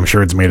something. I'm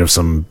sure it's made of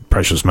some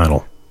precious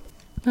metal.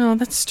 Oh,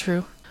 that's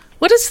true.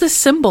 What is the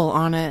symbol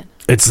on it?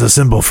 It's the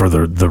symbol for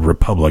the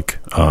Republic,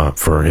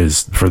 for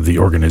the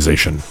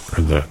organization,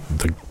 or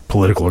the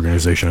political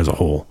organization as a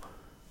whole.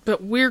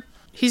 But we're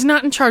He's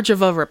not in charge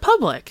of a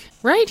republic,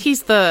 right?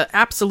 He's the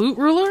absolute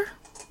ruler?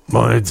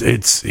 Well,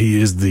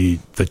 he is the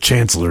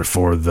chancellor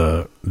for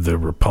the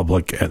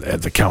republic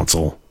at the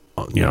council.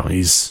 You know,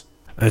 it's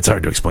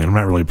hard to explain. I'm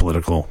not really a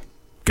political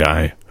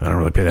guy. I don't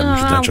really pay that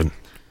much attention.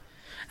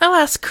 I'll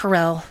ask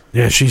Corell.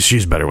 Yeah,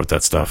 she's better with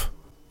that stuff.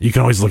 You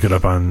can always look it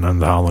up on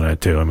the HoloNet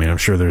too. I mean, I'm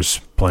sure there's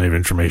plenty of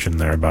information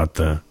there about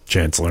the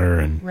chancellor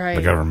and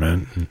the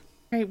government.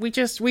 Right,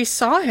 we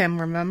saw him,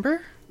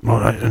 remember?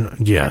 Well,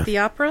 yeah. At the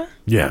opera?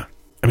 Yeah.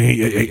 I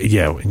mean,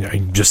 yeah,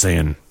 I'm just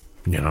saying,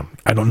 you know,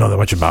 I don't know that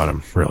much about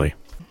him, really.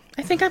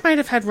 I think I might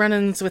have had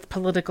run-ins with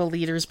political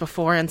leaders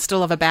before and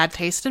still have a bad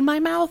taste in my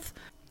mouth.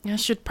 I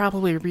should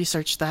probably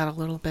research that a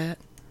little bit.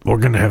 We're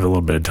going to have a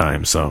little bit of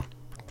time, so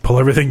pull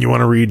everything you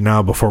want to read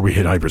now before we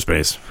hit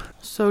hyperspace.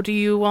 So do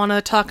you want to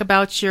talk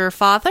about your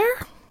father?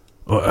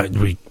 Well,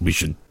 we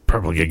should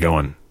probably get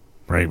going,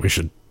 right? We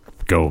should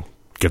go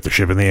get the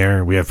ship in the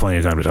air. We have plenty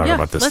of time to talk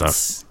about this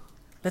stuff.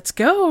 Let's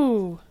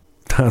go.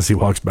 As he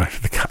walks back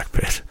to the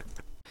cockpit.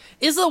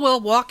 Isla will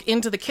walk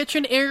into the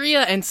kitchen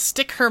area and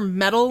stick her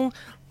metal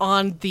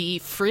on the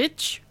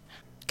fridge.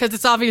 Because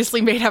it's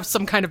obviously made of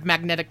some kind of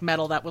magnetic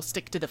metal that will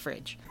stick to the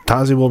fridge.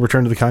 Tazi will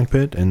return to the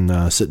cockpit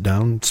and sit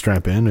down,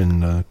 strap in,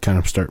 and kind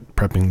of start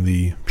prepping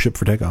the ship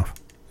for takeoff.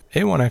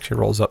 A1 actually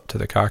rolls up to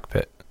the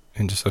cockpit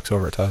and just looks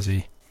over at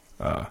Tazi.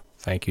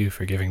 Thank you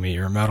for giving me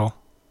your medal,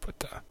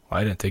 but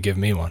why didn't they give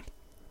me one?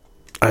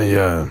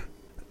 I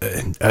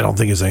don't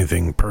think it's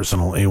anything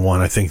personal, A1.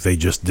 I think they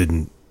just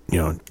didn't,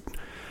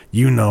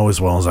 you know as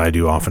well as I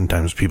do,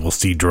 oftentimes people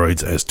see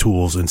droids as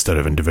tools instead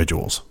of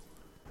individuals.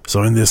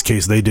 So in this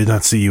case, they did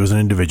not see you as an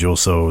individual,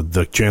 so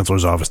the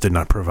Chancellor's office did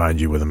not provide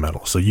you with a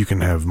medal. So you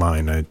can have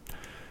mine.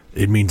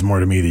 It means more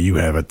to me that you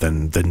have it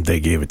than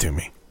they gave it to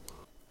me.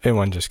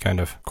 A1 just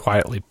kind of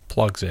quietly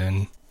plugs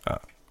in.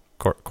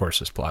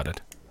 Course is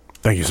plotted.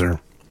 Thank you, sir.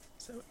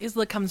 So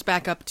Isla comes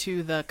back up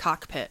to the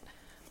cockpit.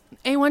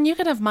 A1, you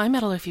can have my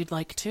medal if you'd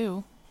like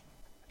to.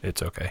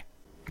 It's okay.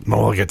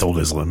 Well, I'll get told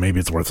Isla. Maybe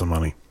it's worth some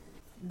money.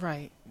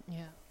 Right,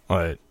 yeah.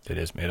 Well, it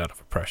is made out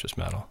of a precious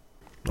metal.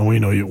 We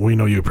know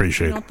you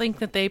appreciate it. You don't think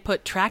that they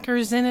put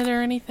trackers in it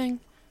or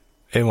anything?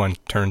 A1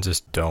 turns his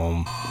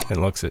dome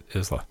and looks at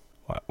Isla.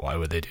 Why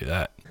would they do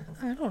that?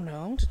 I don't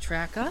know, to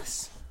track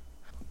us.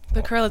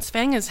 The Kralitz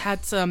Fang has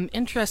had some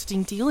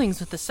interesting dealings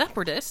with the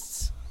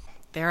Separatists.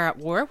 They're at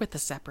war with the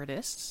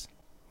Separatists.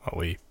 Well,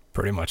 we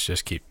pretty much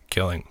just keep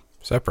killing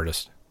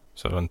Separatists.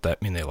 So doesn't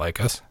that mean they like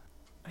us?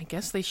 I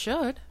guess they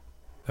should.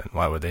 Then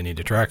why would they need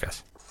to track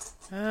us?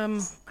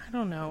 I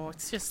don't know.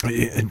 It's just...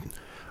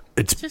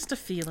 It's just a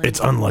feeling.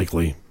 It's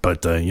unlikely,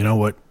 but you know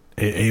what?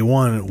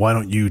 A1, why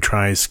don't you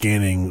try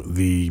scanning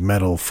the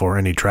metal for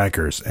any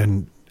trackers?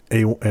 And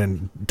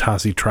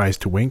Tazi tries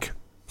to wink.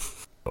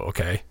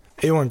 Okay.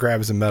 A1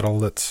 grabs the metal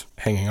that's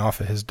hanging off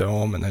of his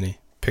dome, and then he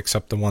picks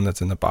up the one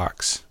that's in the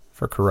box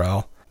for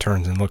Corell,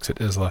 turns and looks at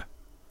Isla.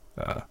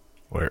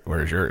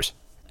 Where's yours?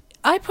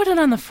 I put it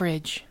on the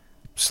fridge.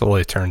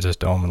 Slowly turns his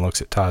dome and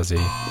looks at Tazi,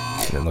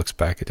 and then looks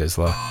back at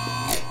Isla.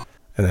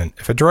 And then,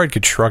 if a droid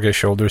could shrug his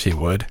shoulders, he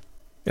would.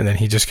 And then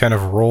he just kind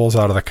of rolls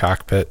out of the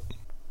cockpit,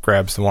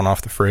 grabs the one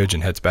off the fridge,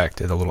 and heads back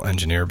to the little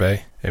engineer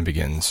bay and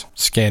begins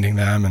scanning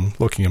them and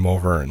looking them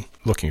over and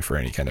looking for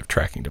any kind of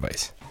tracking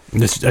device.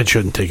 That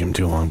shouldn't take him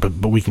too long,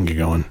 but we can get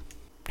going.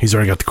 He's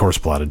already got the course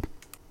plotted.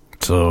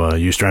 So,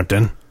 you strapped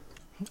in?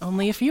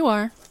 Only if you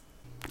are.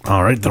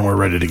 All right, then we're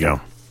ready to go.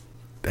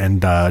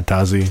 And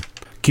Tazi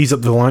keys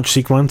up the launch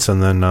sequence,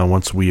 and then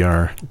once we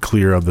are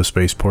clear of the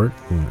spaceport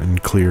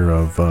and clear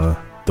of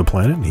the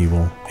planet, he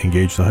will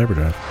engage the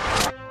hyperdrive.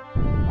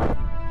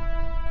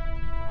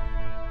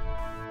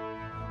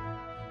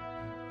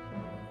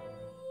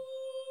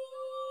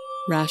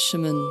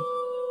 Rashomon,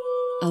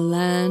 a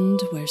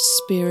land where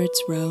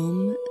spirits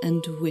roam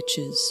and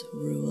witches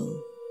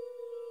rule.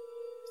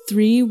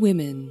 3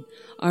 women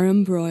are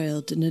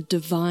embroiled in a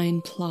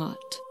divine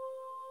plot,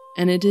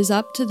 and it is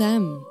up to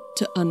them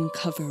to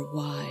uncover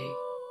why.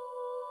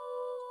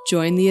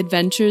 Join the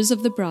adventures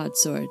of the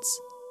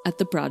Broadswords at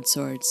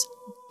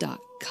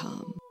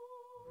thebroadswords.com.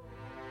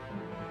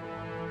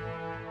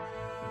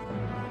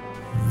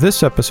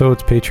 This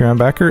episode's Patreon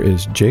backer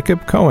is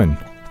Jacob Cohen.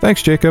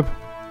 Thanks, Jacob.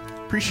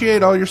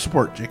 Appreciate all your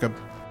support, Jacob.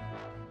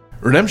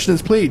 Redemption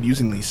is played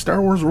using the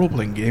Star Wars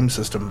role-playing game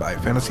system by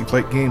Fantasy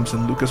Flight Games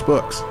and Lucas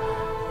Books.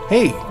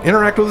 Hey,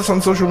 interact with us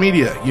on social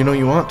media. You know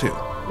you want to.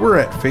 We're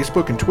at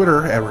Facebook and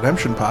Twitter at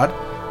Redemption Pod.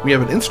 We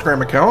have an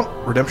Instagram account,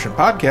 Redemption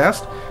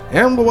Podcast,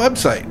 and a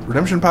website,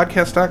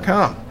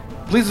 redemptionpodcast.com.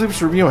 Please leave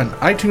us a review on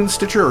iTunes,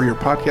 Stitcher, or your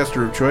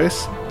podcaster of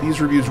choice.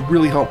 These reviews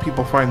really help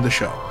people find the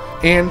show.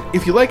 And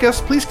if you like us,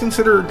 please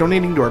consider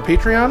donating to our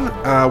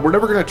Patreon. We're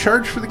never going to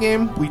charge for the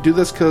game. We do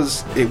this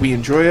because we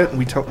enjoy it, and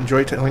we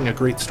enjoy telling a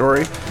great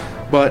story.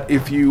 But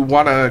if you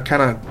want to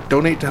kind of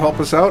donate to help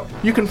us out,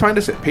 you can find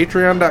us at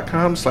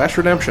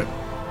patreon.com/redemption.